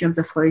segmentation of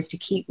the flows to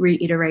keep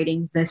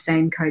reiterating the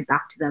same code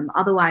back to them.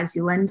 Otherwise,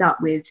 you'll end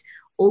up with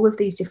all of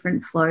these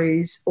different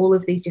flows, all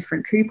of these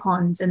different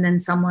coupons, and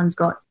then someone's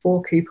got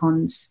 4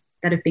 coupons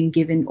that have been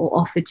given or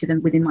offered to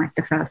them within like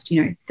the first,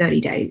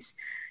 30 days.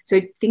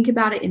 So think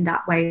about it in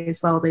that way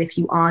as well, that if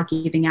you are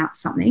giving out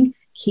something,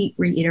 keep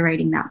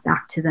reiterating that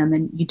back to them,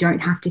 and you don't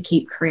have to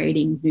keep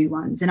creating new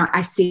ones. And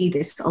I see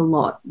this a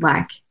lot.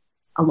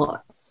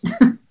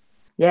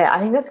 Yeah, I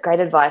think that's great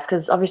advice,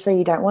 because obviously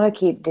you don't want to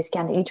keep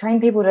discounting. You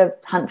train people to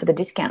hunt for the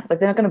discounts. Like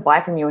they're not going to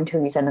buy from you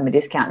until you send them a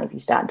discount if you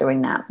start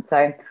doing that.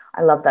 So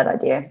I love that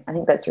idea. I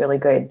think that's really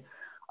good.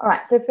 All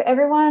right. So for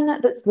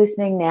everyone that's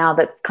listening now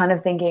that's kind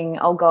of thinking,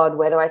 oh God,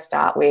 where do I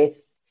start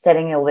with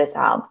setting all this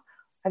up?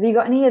 Have you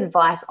got any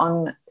advice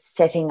on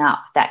setting up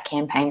that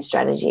campaign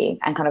strategy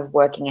and kind of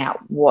working out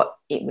what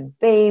it would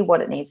be,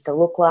 what it needs to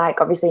look like?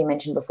 Obviously, you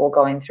mentioned before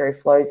going through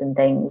flows and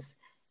things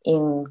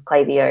in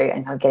Klaviyo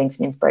and kind of getting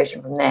some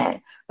inspiration from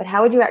there. But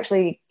how would you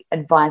actually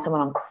advise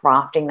someone on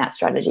crafting that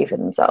strategy for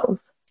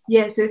themselves?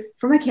 Yeah. So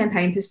from a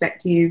campaign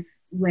perspective,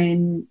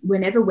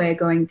 whenever we're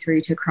going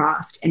through to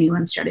craft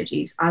anyone's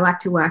strategies, I like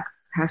to work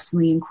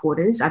personally in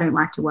quarters. I don't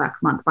like to work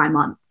month by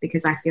month,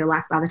 because I feel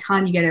like by the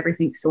time you get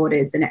everything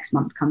sorted, the next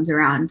month comes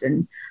around,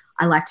 and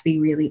I like to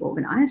be really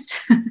organized.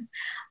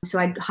 So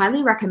I'd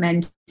highly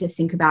recommend to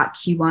think about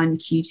Q1,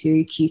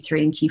 Q2,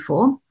 Q3, and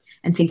Q4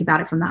 and think about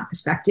it from that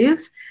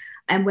perspective.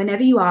 And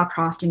whenever you are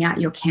crafting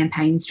out your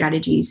campaign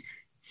strategies,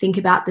 think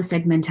about the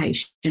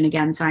segmentation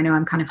again. So I know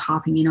I'm kind of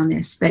harping in on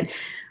this, but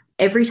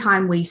every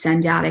time we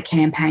send out a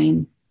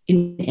campaign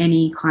in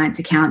any client's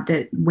account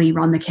that we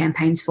run the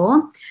campaigns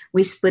for,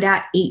 we split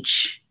out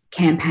each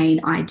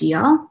campaign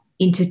idea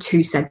into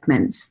 2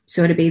 segments.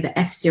 So it'll be the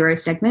F0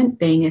 segment,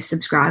 being a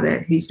subscriber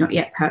who's not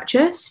yet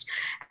purchased,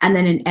 and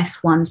then an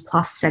F1s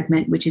plus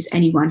segment, which is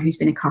anyone who's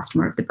been a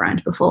customer of the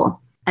brand before.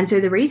 And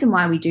so the reason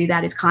why we do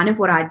that is kind of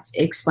what I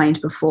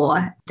explained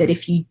before, that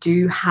if you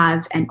do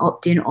have an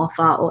opt-in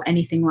offer or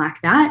anything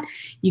like that,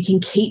 you can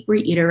keep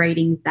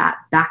reiterating that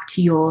back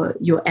to your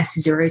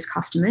F0s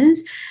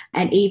customers,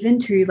 and even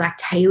to like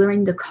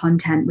tailoring the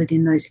content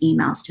within those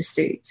emails to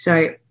suit.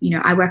 So,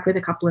 I work with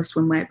a couple of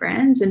swimwear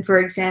brands, and for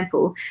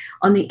example,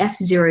 on the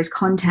F0s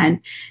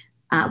content,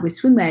 with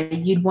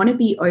swimwear, you'd want to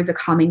be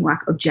overcoming like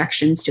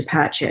objections to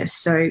purchase.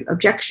 So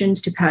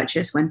objections to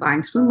purchase when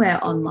buying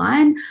swimwear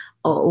online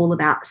are all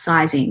about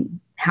sizing,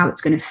 how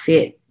it's going to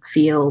fit,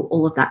 feel,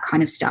 all of that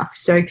kind of stuff.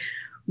 So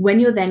when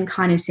you're then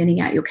kind of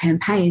sending out your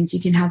campaigns, you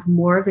can have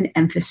more of an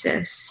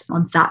emphasis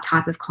on that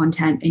type of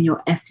content in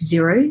your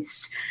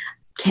F0s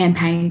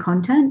campaign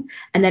content.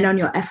 And then on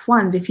your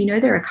F1s, if you know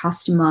they're a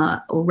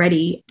customer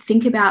already,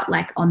 think about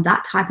like on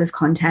that type of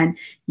content,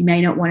 you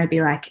may not want to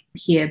be like,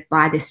 here,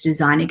 buy this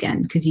design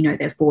again, because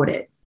they've bought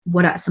it.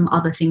 What are some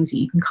other things that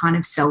you can kind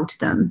of sell to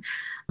them?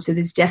 So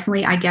there's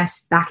definitely, I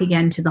guess, back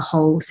again to the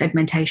whole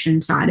segmentation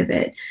side of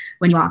it.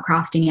 When you are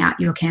crafting out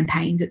your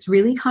campaigns, it's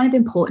really kind of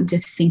important to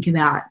think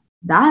about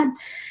that.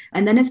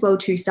 And then as well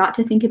to start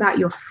to think about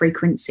your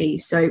frequency.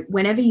 So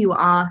whenever you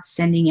are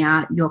sending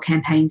out your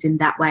campaigns in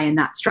that way, in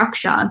that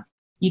structure,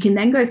 you can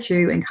then go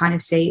through and kind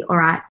of see, all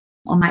right,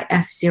 on my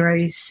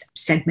F0s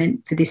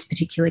segment for this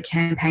particular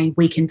campaign,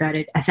 we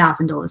converted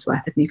 $1,000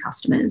 worth of new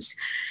customers.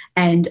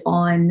 And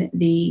on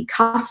the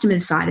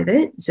customers side of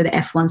it, so the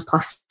F1s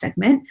plus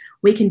segment,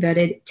 we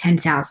converted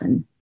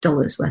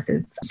 $10,000 worth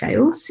of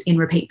sales in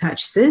repeat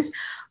purchases.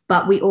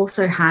 But we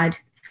also had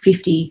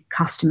 50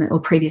 customer or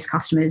previous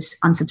customers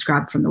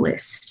unsubscribed from the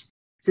list.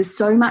 So there's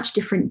so much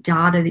different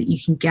data that you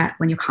can get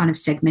when you're kind of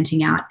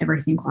segmenting out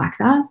everything like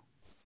that.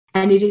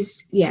 And it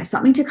is,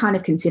 something to kind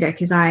of consider,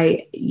 because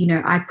I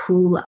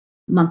pull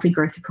monthly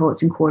growth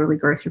reports and quarterly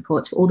growth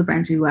reports for all the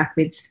brands we work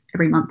with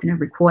every month and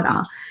every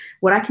quarter.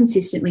 What I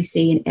consistently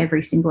see in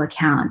every single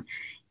account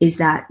is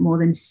that more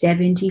than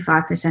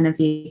 75% of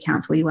the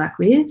accounts we work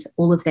with,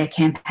 all of their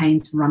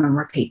campaigns run on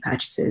repeat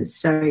purchases.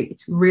 So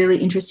it's really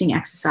interesting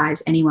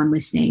exercise, anyone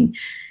listening.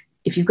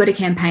 If you've got a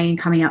campaign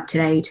coming up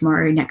today,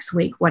 tomorrow, next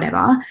week,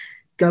 whatever,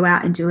 go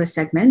out and do a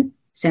segment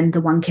send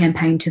the one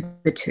campaign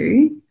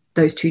to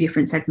those two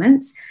different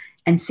segments,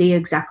 and see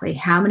exactly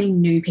how many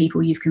new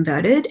people you've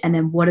converted and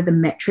then what are the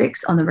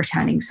metrics on the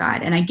returning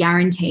side. And I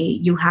guarantee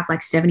you'll have like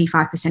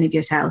 75% of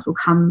your sales will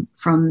come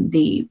from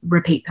the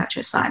repeat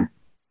purchase side.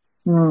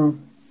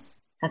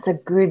 That's a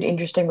good,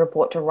 interesting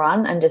report to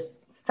run, and just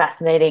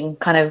fascinating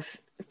kind of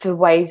for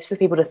ways for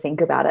people to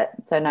think about it.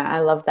 So no, I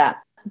love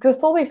that.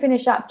 Before we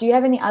finish up, do you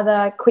have any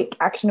other quick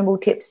actionable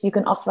tips you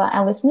can offer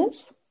our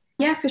listeners?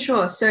 Yeah, for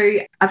sure. So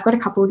I've got a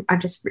couple, I've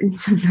just written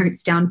some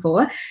notes down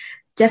for.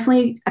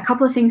 Definitely a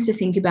couple of things to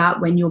think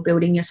about when you're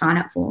building your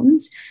sign-up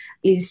forms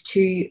is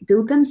to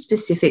build them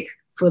specific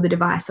for the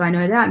device. So I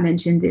know that I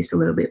mentioned this a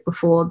little bit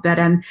before, but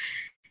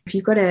if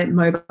you've got a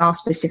mobile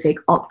specific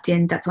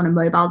opt-in that's on a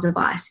mobile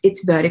device,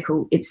 it's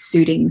vertical, it's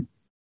suiting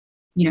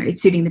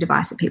the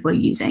device that people are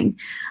using.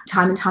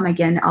 Time and time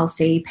again, I'll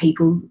see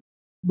people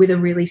with a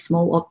really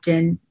small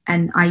opt-in,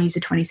 and I use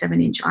a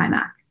 27-inch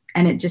iMac,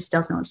 and it just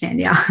does not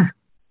stand out.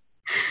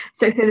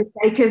 So for the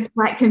sake of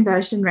like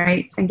conversion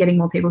rates and getting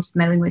more people to the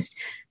mailing list,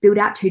 build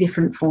out two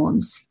different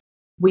forms.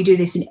 We do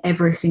this in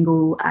every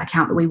single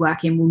account that we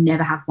work in. We'll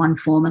never have one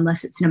form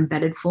unless it's an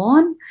embedded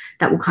form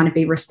that will kind of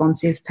be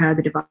responsive per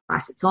the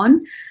device it's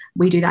on.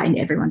 We do that in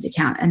everyone's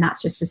account, and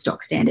that's just a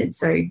stock standard.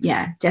 So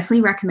yeah,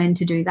 definitely recommend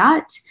to do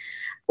that.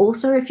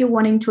 Also, if you're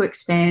wanting to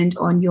expand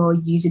on your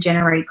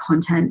user-generated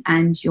content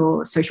and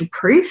your social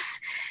proof,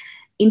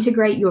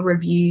 integrate your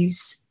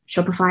reviews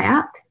Shopify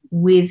app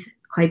with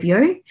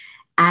Klaviyo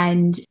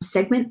and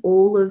segment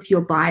all of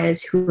your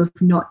buyers who have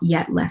not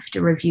yet left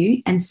a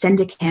review and send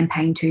a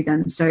campaign to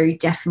them. So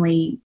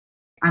definitely,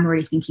 I'm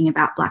already thinking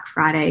about Black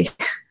Friday,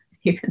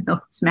 even though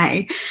it's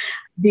May.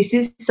 This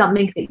is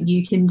something that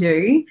you can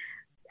do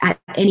at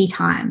any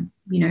time.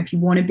 If you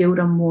want to build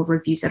on more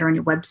reviews that are on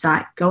your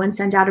website, go and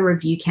send out a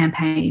review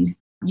campaign.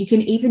 You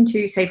can even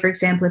say, for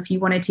example, if you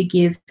wanted to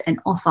give an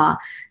offer,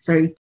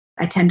 so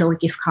a $10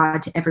 gift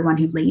card to everyone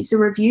who leaves a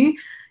review,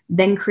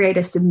 then create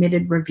a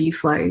submitted review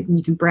flow, and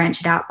you can branch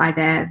it out by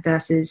there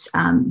versus,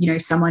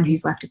 someone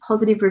who's left a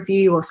positive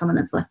review or someone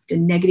that's left a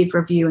negative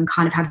review, and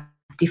kind of have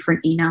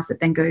different emails that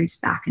then goes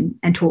back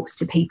and talks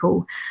to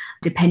people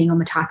depending on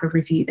the type of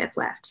review they've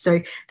left. So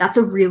that's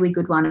a really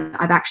good one.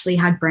 I've actually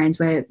had brands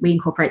where we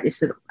incorporate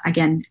this with,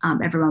 again,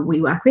 everyone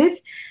we work with.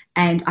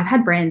 And I've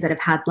had brands that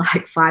have had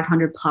like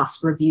 500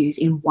 plus reviews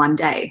in one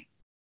day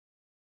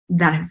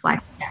that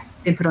have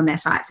been put on their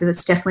site. So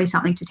that's definitely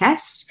something to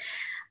test.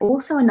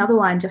 Also, another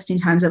one, just in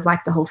terms of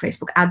like the whole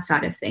Facebook ad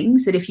side of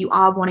things, that if you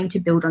are wanting to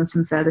build on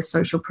some further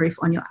social proof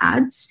on your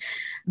ads,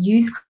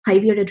 use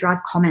Klaviyo to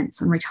drive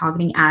comments on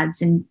retargeting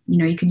ads. And,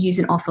 you could use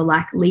an offer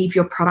like leave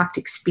your product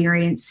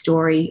experience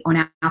story on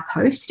our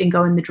post and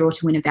go in the draw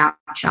to win a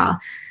voucher.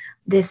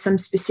 There's some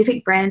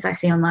specific brands I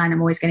see online.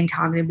 I'm always getting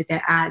targeted with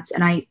their ads,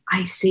 and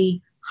I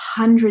see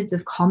hundreds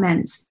of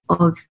comments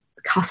of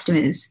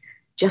customers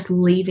just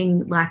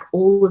leaving like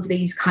all of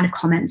these kind of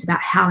comments about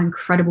how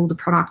incredible the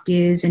product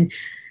is. And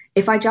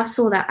if I just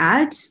saw that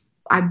ad,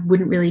 I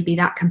wouldn't really be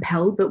that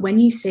compelled. But when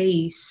you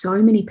see so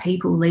many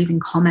people leaving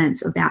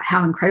comments about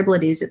how incredible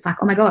it is, it's like,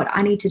 oh my God,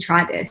 I need to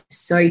try this.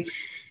 So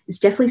it's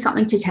definitely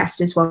something to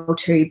test as well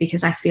too,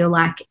 because I feel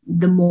like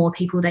the more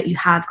people that you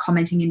have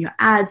commenting in your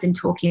ads and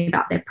talking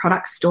about their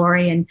product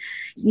story, and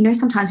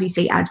sometimes we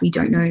see ads, we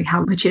don't know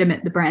how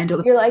legitimate the brand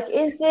or you're like,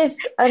 is this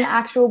an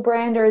actual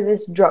brand or is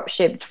this drop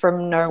shipped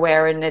from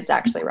nowhere and it's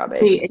actually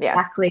rubbish?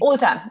 Exactly. Yeah. All the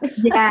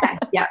time.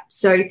 Yeah.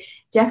 So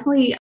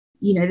definitely,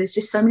 there's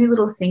just so many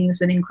little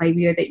things within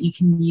Klaviyo that you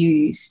can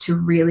use to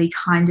really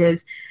kind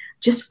of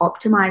just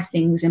optimize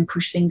things and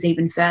push things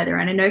even further.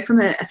 And I know from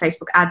a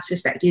Facebook ads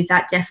perspective,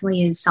 that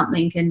definitely is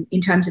something. And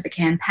in terms of a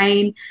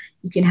campaign,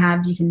 you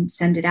can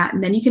send it out.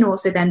 And then you can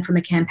also then from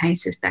a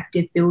campaign's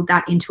perspective, build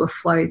that into a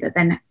flow that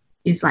then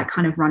is like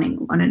kind of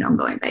running on an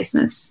ongoing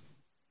basis.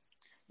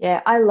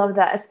 Yeah, I love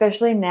that,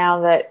 especially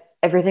now that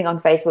everything on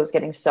Facebook is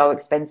getting so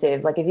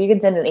expensive. Like if you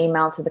can send an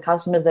email to the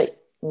customers that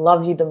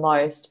love you the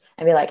most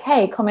and be like,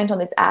 hey, comment on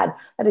this ad,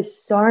 that is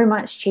so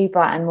much cheaper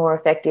and more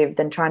effective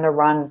than trying to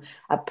run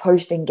a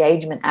post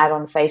engagement ad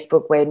on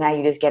Facebook where now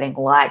you're just getting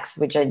likes,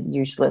 which are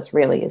useless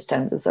really in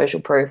terms of social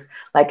proof.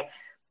 Like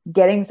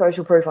getting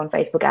social proof on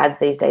Facebook ads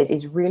these days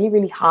is really,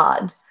 really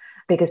hard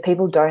because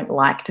people don't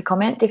like to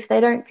comment if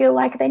they don't feel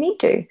like they need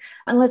to,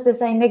 unless they're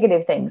saying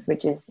negative things,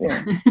 which is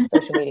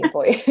social media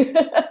for you.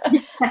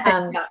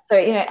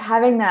 So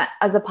having that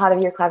as a part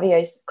of your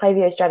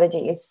Klaviyo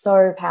strategy is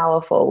so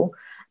powerful.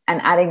 And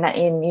adding that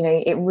in,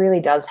 it really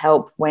does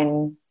help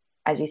when,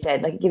 as you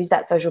said, like it gives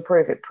that social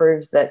proof. It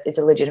proves that it's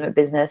a legitimate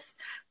business,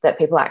 that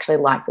people actually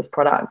like this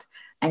product,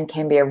 and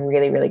can be a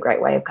really, really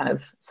great way of kind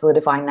of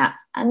solidifying that.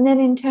 And then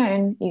in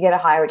turn, you get a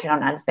higher return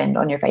on ad spend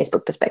on your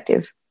Facebook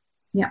perspective.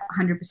 Yeah,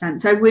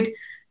 100%. So I would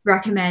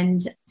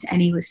recommend to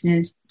any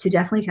listeners to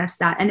definitely test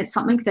that. And it's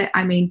something that,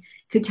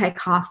 could take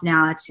half an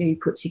hour to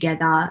put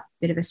together a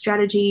bit of a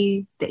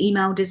strategy, the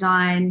email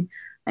design,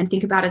 and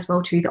think about as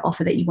well too the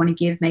offer that you want to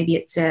give. Maybe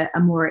it's a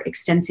more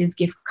extensive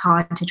gift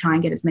card to try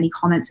and get as many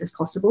comments as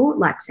possible.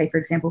 Like say, for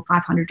example,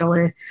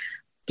 $500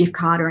 gift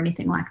card or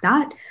anything like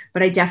that.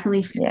 But I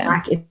definitely feel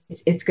like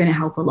it's going to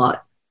help a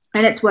lot,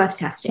 and it's worth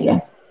testing.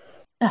 Yeah.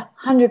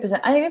 100%.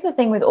 I think that's the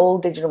thing with all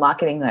digital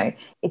marketing, though.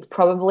 It's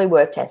probably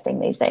worth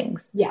testing these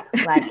things. Yeah.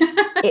 Like,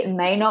 it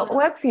may not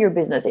work for your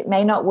business. It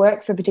may not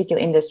work for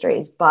particular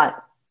industries, but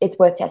it's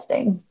worth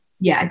testing.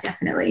 Yeah,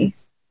 definitely.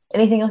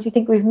 Anything else you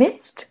think we've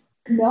missed?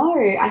 No,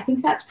 I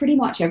think that's pretty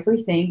much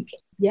everything.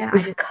 Yeah.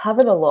 We've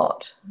covered a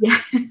lot. Yeah.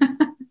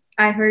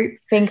 I hope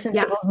things in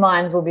people's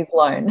minds will be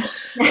blown.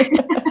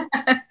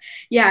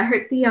 Yeah, I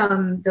hope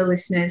the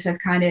listeners have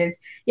kind of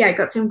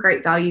got some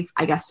great value,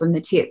 I guess, from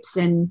the tips,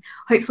 and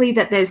hopefully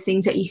that there's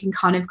things that you can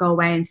kind of go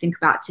away and think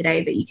about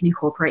today that you can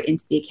incorporate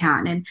into the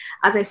account. And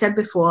as I said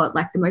before,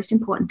 like the most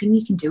important thing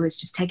you can do is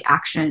just take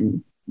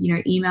action. You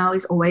know, email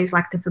is always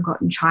like the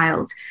forgotten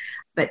child,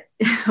 but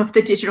of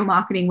the digital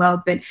marketing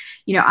world. But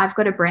you know, I've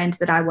got a brand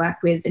that I work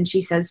with, and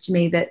she says to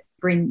me that,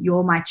 Bryn,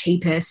 you're my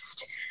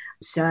cheapest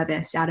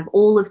service out of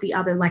all of the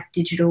other like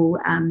digital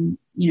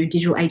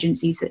digital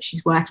agencies that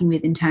she's working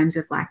with in terms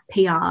of like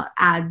PR,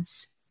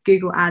 ads,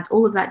 Google ads,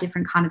 all of that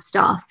different kind of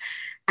stuff.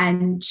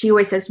 And she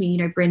always says to me, you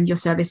know, Bryn, your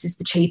service is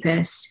the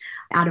cheapest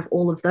out of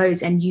all of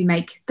those and you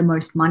make the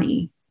most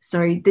money.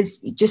 So there's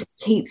just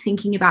keep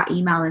thinking about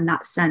email in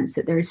that sense,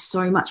 that there is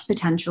so much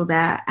potential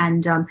there,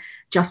 and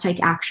just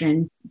take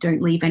action.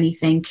 Don't leave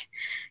anything.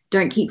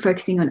 Don't keep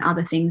focusing on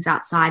other things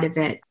outside of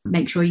it.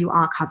 Make sure you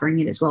are covering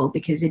it as well,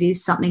 because it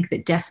is something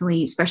that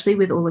definitely, especially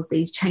with all of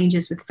these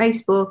changes with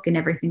Facebook and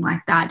everything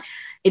like that,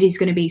 it is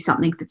going to be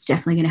something that's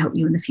definitely going to help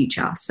you in the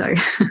future. So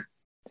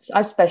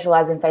I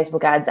specialize in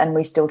Facebook ads, and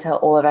we still tell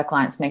all of our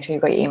clients, make sure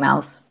you've got your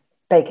emails,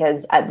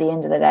 because at the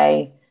end of the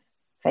day,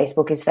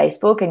 Facebook is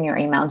Facebook and your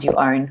emails you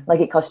own.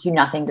 Like, it costs you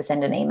nothing to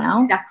send an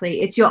email.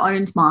 Exactly. It's your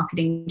own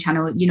marketing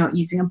channel. You're not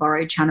using a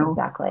borrowed channel.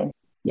 Exactly.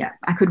 Yeah,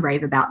 I could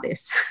rave about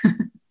this.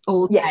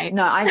 All day. Yeah,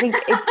 no, I think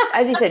it's,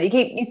 as you said,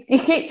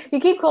 you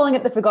keep calling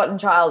it the forgotten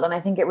child, and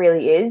I think it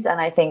really is. And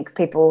I think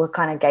people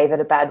kind of gave it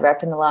a bad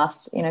rep in the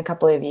last,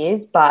 couple of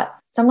years. But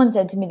someone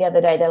said to me the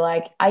other day, they're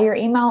like, are your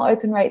email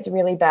open rates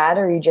really bad,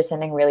 or are you just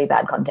sending really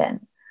bad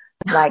content?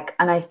 Like,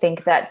 and I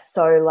think that's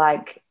so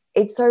like,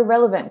 it's so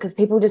relevant, because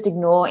people just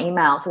ignore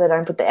email, so they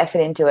don't put the effort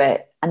into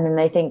it, and then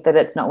they think that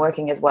it's not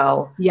working as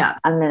well. Yeah.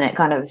 And then it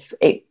kind of,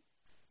 it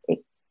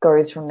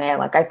goes from there.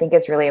 Like, I think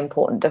it's really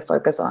important to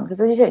focus on,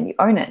 because as you said, you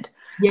own it.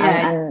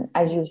 Yeah. And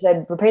as you've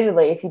said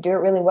repeatedly, if you do it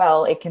really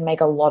well, it can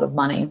make a lot of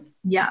money.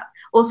 Yeah.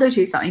 Also,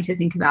 too, something to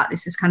think about,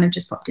 this has kind of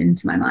just popped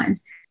into my mind.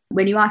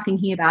 When you are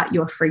thinking about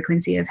your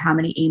frequency of how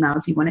many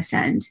emails you want to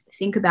send,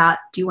 think about,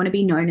 do you want to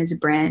be known as a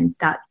brand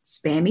that's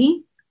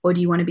spammy, or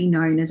do you want to be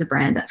known as a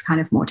brand that's kind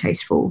of more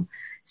tasteful?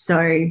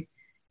 So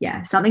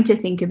yeah, something to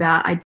think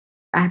about.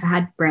 I've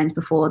had brands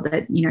before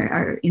that,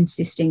 are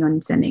insisting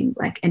on sending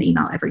like an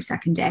email every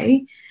second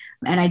day.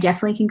 And I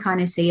definitely can kind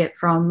of see it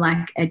from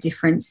like a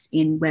difference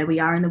in where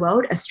we are in the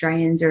world.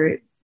 Australians are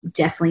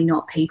definitely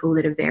not people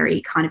that are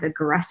very kind of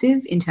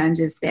aggressive in terms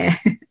of their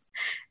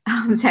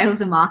sales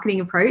and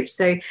marketing approach.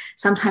 So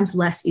sometimes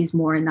less is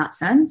more in that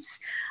sense.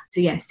 So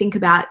yeah, think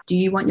about, do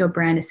you want your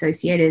brand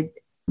associated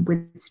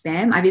with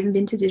spam? I've even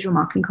been to digital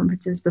marketing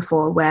conferences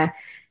before where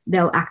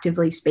they'll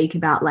actively speak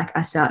about like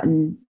a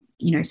certain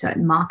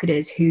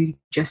marketers who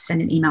just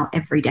send an email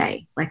every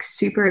day, like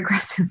super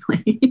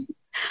aggressively.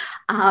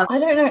 I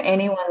don't know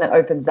anyone that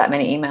opens that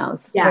many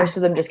emails. Yeah. Most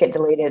of them just get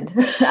deleted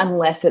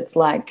unless it's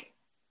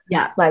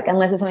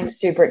unless it's something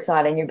super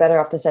exciting. You're better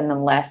off to send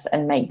them less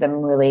and make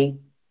them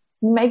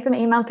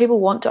emails people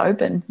want to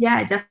open.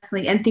 Yeah,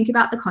 definitely. And think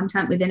about the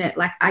content within it.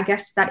 Like, I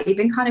guess that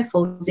even kind of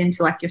falls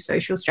into like your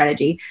social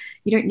strategy.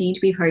 You don't need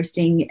to be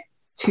posting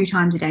 2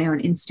 times a day on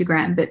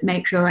Instagram, but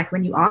make sure like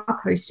when you are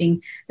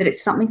posting that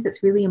it's something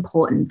that's really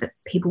important that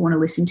people want to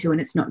listen to,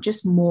 and it's not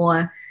just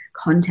more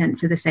content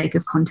for the sake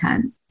of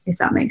content, if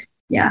that makes sense.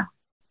 Yeah.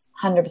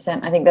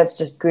 100%. I think that's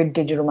just good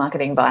digital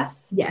marketing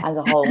advice as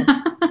a whole.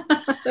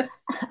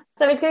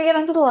 So we're just going to get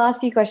on to the last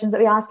few questions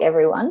that we ask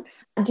everyone.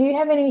 Do you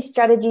have any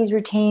strategies,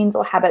 routines,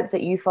 or habits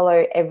that you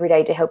follow every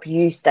day to help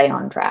you stay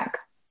on track?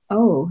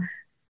 Oh,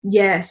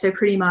 yeah. So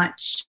pretty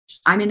much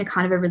I'm in a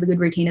kind of a really good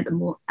routine at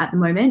the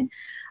moment.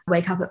 I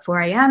wake up at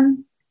 4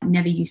 a.m.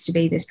 Never used to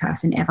be this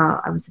person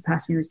ever. I was the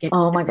person who was getting...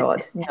 Oh my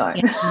God, no.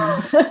 Going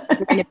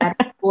to bed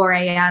at 4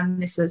 a.m.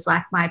 This was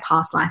like my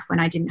past life when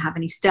I didn't have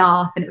any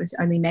staff and it was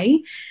only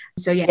me.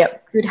 So yeah,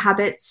 Good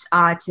habits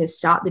are to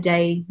start the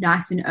day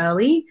nice and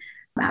early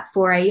at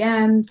 4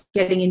 a.m.,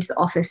 getting into the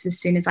office as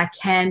soon as I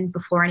can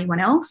before anyone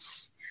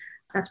else.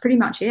 That's pretty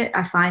much it.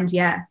 I find,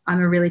 I'm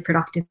a really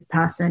productive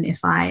person if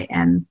I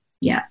am,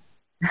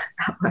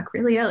 at work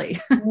really early.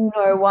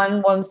 No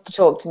one wants to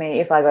talk to me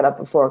if I got up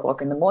at 4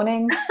 o'clock in the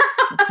morning.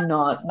 It's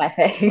not my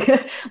thing.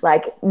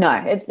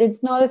 No,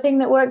 it's not a thing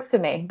that works for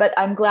me, but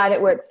I'm glad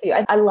it works for you.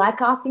 I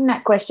like asking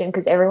that question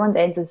because everyone's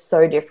answer is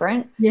so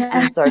different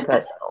and so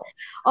personal.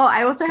 Oh,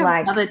 I also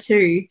have another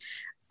too.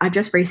 I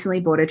just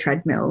recently bought a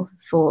treadmill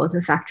for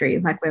the factory,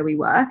 like where we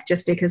work,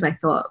 just because I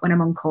thought when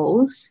I'm on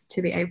calls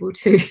to be able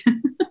to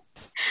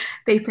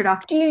be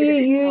productive. Do you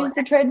use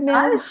the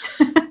treadmill?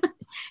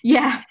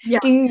 Yeah, yeah.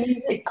 Do you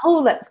use it?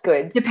 Oh, that's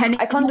good.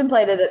 I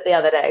contemplated it the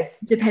other day.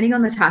 Depending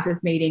on the type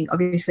of meeting,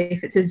 obviously,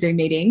 if it's a Zoom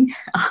meeting,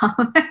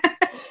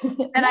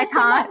 then I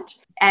can't.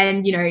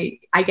 And, you know,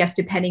 I guess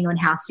depending on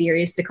how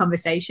serious the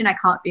conversation, I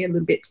can't be a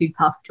little bit too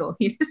puff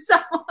talking to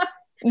someone.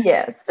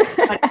 Yes.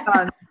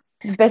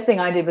 The best thing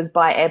I did was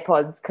buy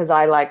AirPods because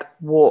I like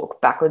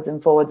walk backwards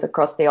and forwards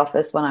across the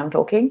office when I'm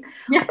talking.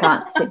 I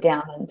can't sit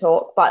down and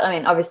talk. But I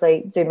mean,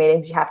 obviously, Zoom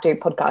meetings, you have to,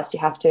 podcast, you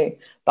have to.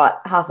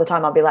 But half the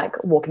time I'll be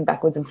like walking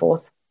backwards and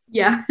forth.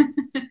 Yeah.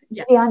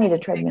 Yeah, I need a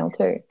treadmill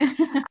too.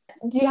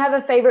 Do you have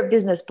a favorite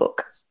business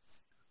book?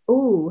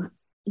 Oh,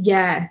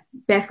 yeah.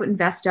 Barefoot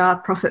Investor,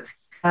 Profit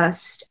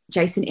First,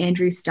 Jason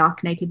Andrews,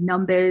 Stark Naked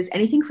Numbers,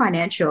 anything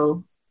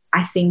financial.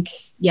 I think,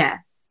 yeah.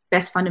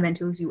 Best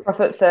fundamentals.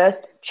 Profit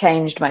First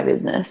changed my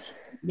business.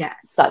 Yeah.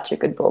 Such a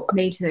good book.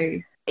 Me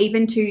too.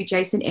 Even to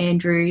Jason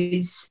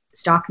Andrews'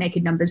 Stark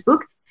Naked Numbers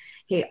book.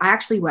 I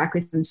actually work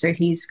with him, so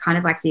he's kind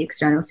of like the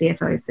external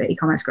CFO for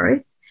e-commerce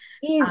growth.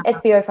 He is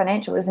SBO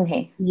Financial, isn't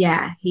he?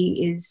 Yeah,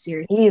 he is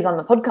serious. He is on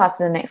the podcast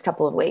in the next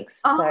couple of weeks.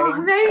 Oh, so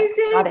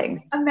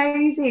amazing.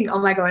 Amazing. Oh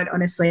my God,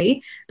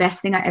 honestly,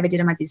 best thing I ever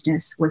did in my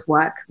business was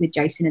work with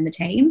Jason and the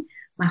team.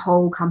 My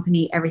whole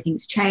company,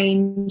 everything's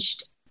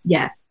changed.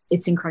 Yeah.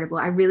 It's incredible.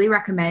 I really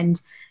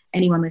recommend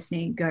anyone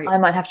listening go. I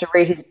might have to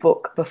read his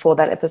book before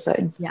that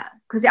episode. Yeah,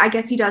 because I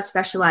guess he does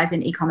specialize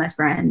in e-commerce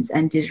brands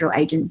and digital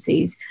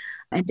agencies.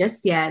 And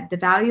just, yeah, the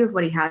value of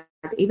what he has,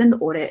 even the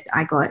audit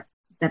I got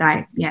that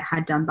I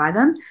had done by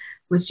them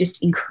was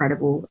just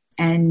incredible.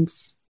 And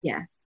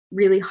yeah,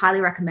 really highly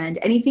recommend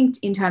anything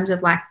in terms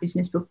of like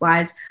business book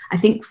wise. I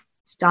think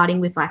starting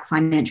with like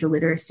financial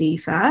literacy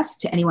first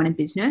to anyone in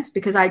business,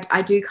 because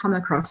I do come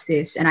across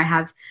this, and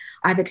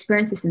I've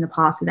experienced this in the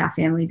past with our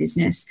family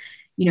business.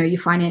 You know, your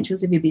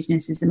financials of your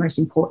business is the most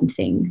important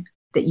thing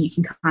that you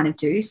can kind of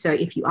do. So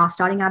if you are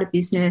starting out a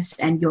business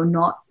and you're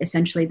not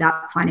essentially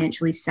that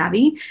financially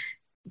savvy,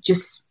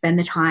 just spend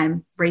the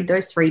time, read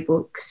those 3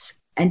 books,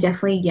 and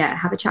definitely,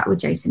 have a chat with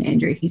Jason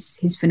Andrew.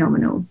 He's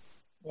phenomenal.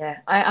 Yeah,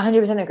 I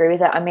 100% agree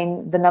with that. I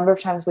mean, the number of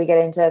times we get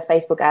into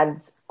Facebook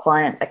ads,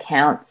 clients'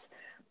 accounts,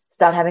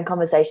 start having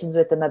conversations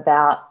with them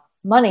about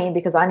money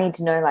because I need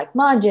to know like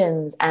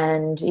margins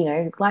and, you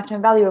know,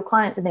 lifetime value of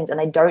clients and things, and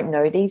they don't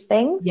know these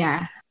things.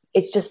 Yeah.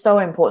 It's just so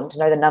important to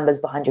know the numbers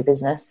behind your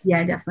business.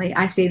 Yeah, definitely.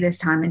 I see this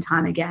time and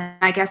time again.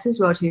 I guess as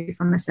well too,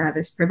 from a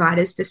service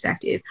provider's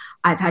perspective,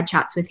 I've had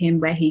chats with him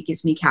where he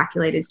gives me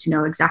calculators to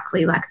know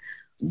exactly like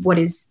what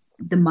is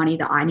the money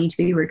that I need to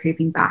be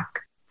recouping back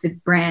for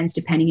brands,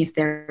 depending if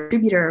they're a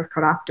distributor of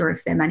product or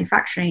if they're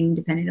manufacturing,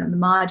 depending on the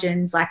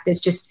margins. Like there's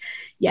just,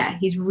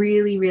 he's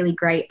really, really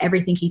great.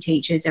 Everything he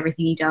teaches,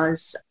 everything he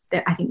does.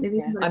 I think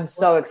I'm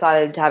so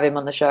excited to have him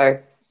on the show.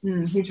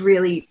 He's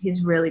really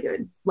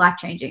good.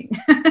 Life-changing.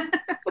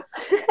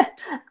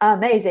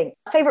 Amazing.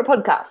 Favorite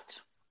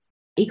podcast?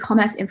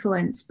 E-commerce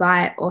Influence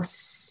by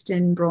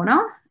Austin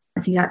Brawner.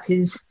 I think that's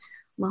his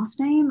last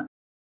name.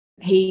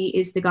 He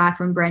is the guy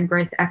from Brand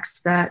Growth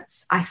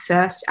Experts. I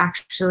first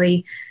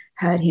actually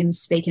heard him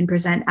speak and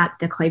present at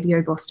the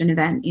Klaviyo Boston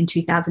event in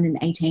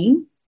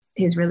 2018.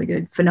 He's really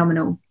good,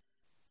 phenomenal.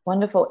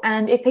 Wonderful.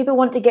 And if people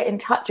want to get in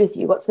touch with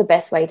you, what's the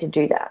best way to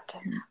do that?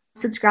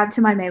 Subscribe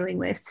to my mailing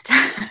list.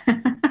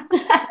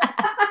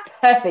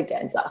 Perfect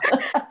answer.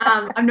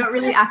 I'm not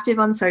really active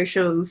on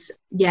socials.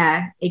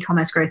 Yeah,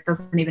 e-commerce growth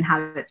doesn't even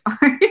have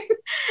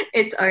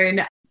its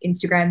own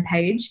Instagram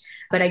page.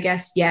 But I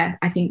guess,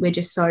 I think we're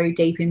just so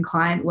deep in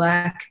client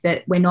work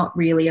that we're not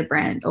really a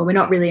brand, or we're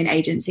not really an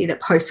agency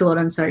that posts a lot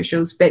on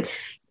socials. But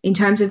in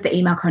terms of the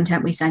email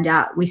content we send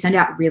out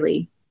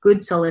really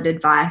good, solid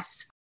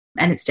advice.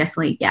 And it's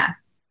definitely,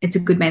 it's a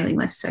good mailing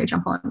list. So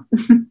jump on.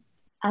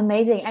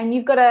 Amazing. And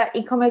you've got an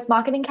e-commerce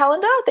marketing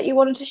calendar that you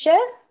wanted to share?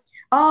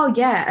 Oh,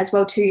 yeah, as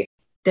well too.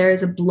 There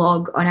is a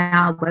blog on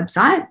our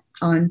website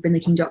on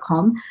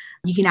brynleyking.com.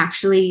 You can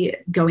actually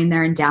go in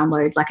there and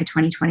download like a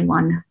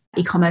 2021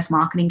 e-commerce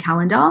marketing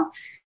calendar.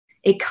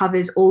 It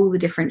covers all the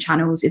different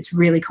channels. It's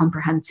really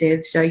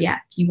comprehensive. So if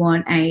you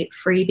want a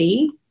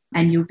freebie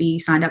and you'll be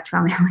signed up to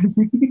our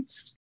mailing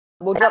list.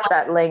 We'll drop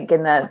that link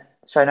in the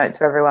show notes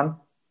for everyone.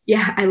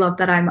 Yeah, I love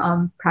that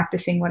I'm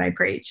practicing what I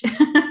preach.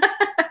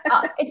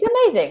 It's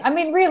amazing. I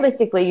mean,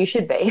 realistically, you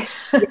should be.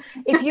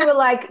 If you were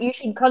like, you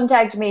should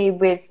contact me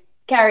with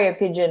Carrier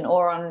Pigeon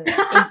or on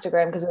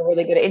Instagram because we're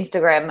really good at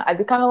Instagram, I'd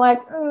be kind of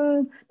like,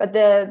 but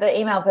the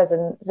email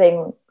person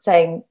saying,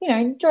 join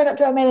up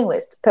to our mailing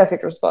list.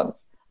 Perfect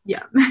response.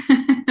 Yeah.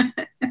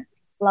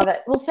 Love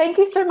it. Well, thank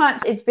you so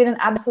much. It's been an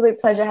absolute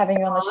pleasure having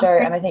you on the show,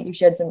 and I think you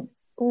shared some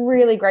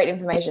really great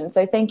information.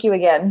 So thank you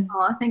again.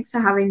 Oh, thanks for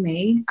having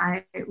me.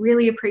 I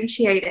really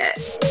appreciate it.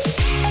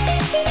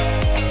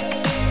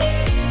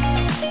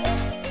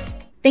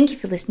 Thank you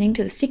for listening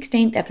to the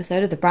 16th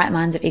episode of the Bright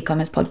Minds of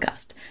E-commerce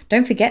podcast.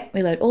 Don't forget,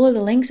 we load all of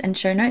the links and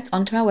show notes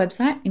onto our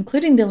website,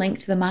 including the link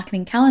to the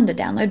marketing calendar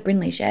download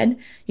Brynley shared.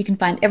 You can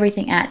find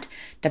everything at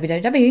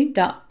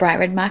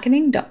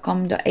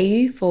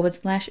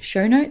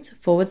www.brightredmarketing.com.au/show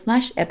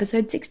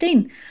notes/episode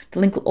 16. The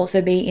link will also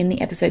be in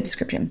the episode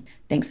description.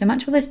 Thanks so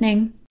much for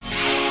listening.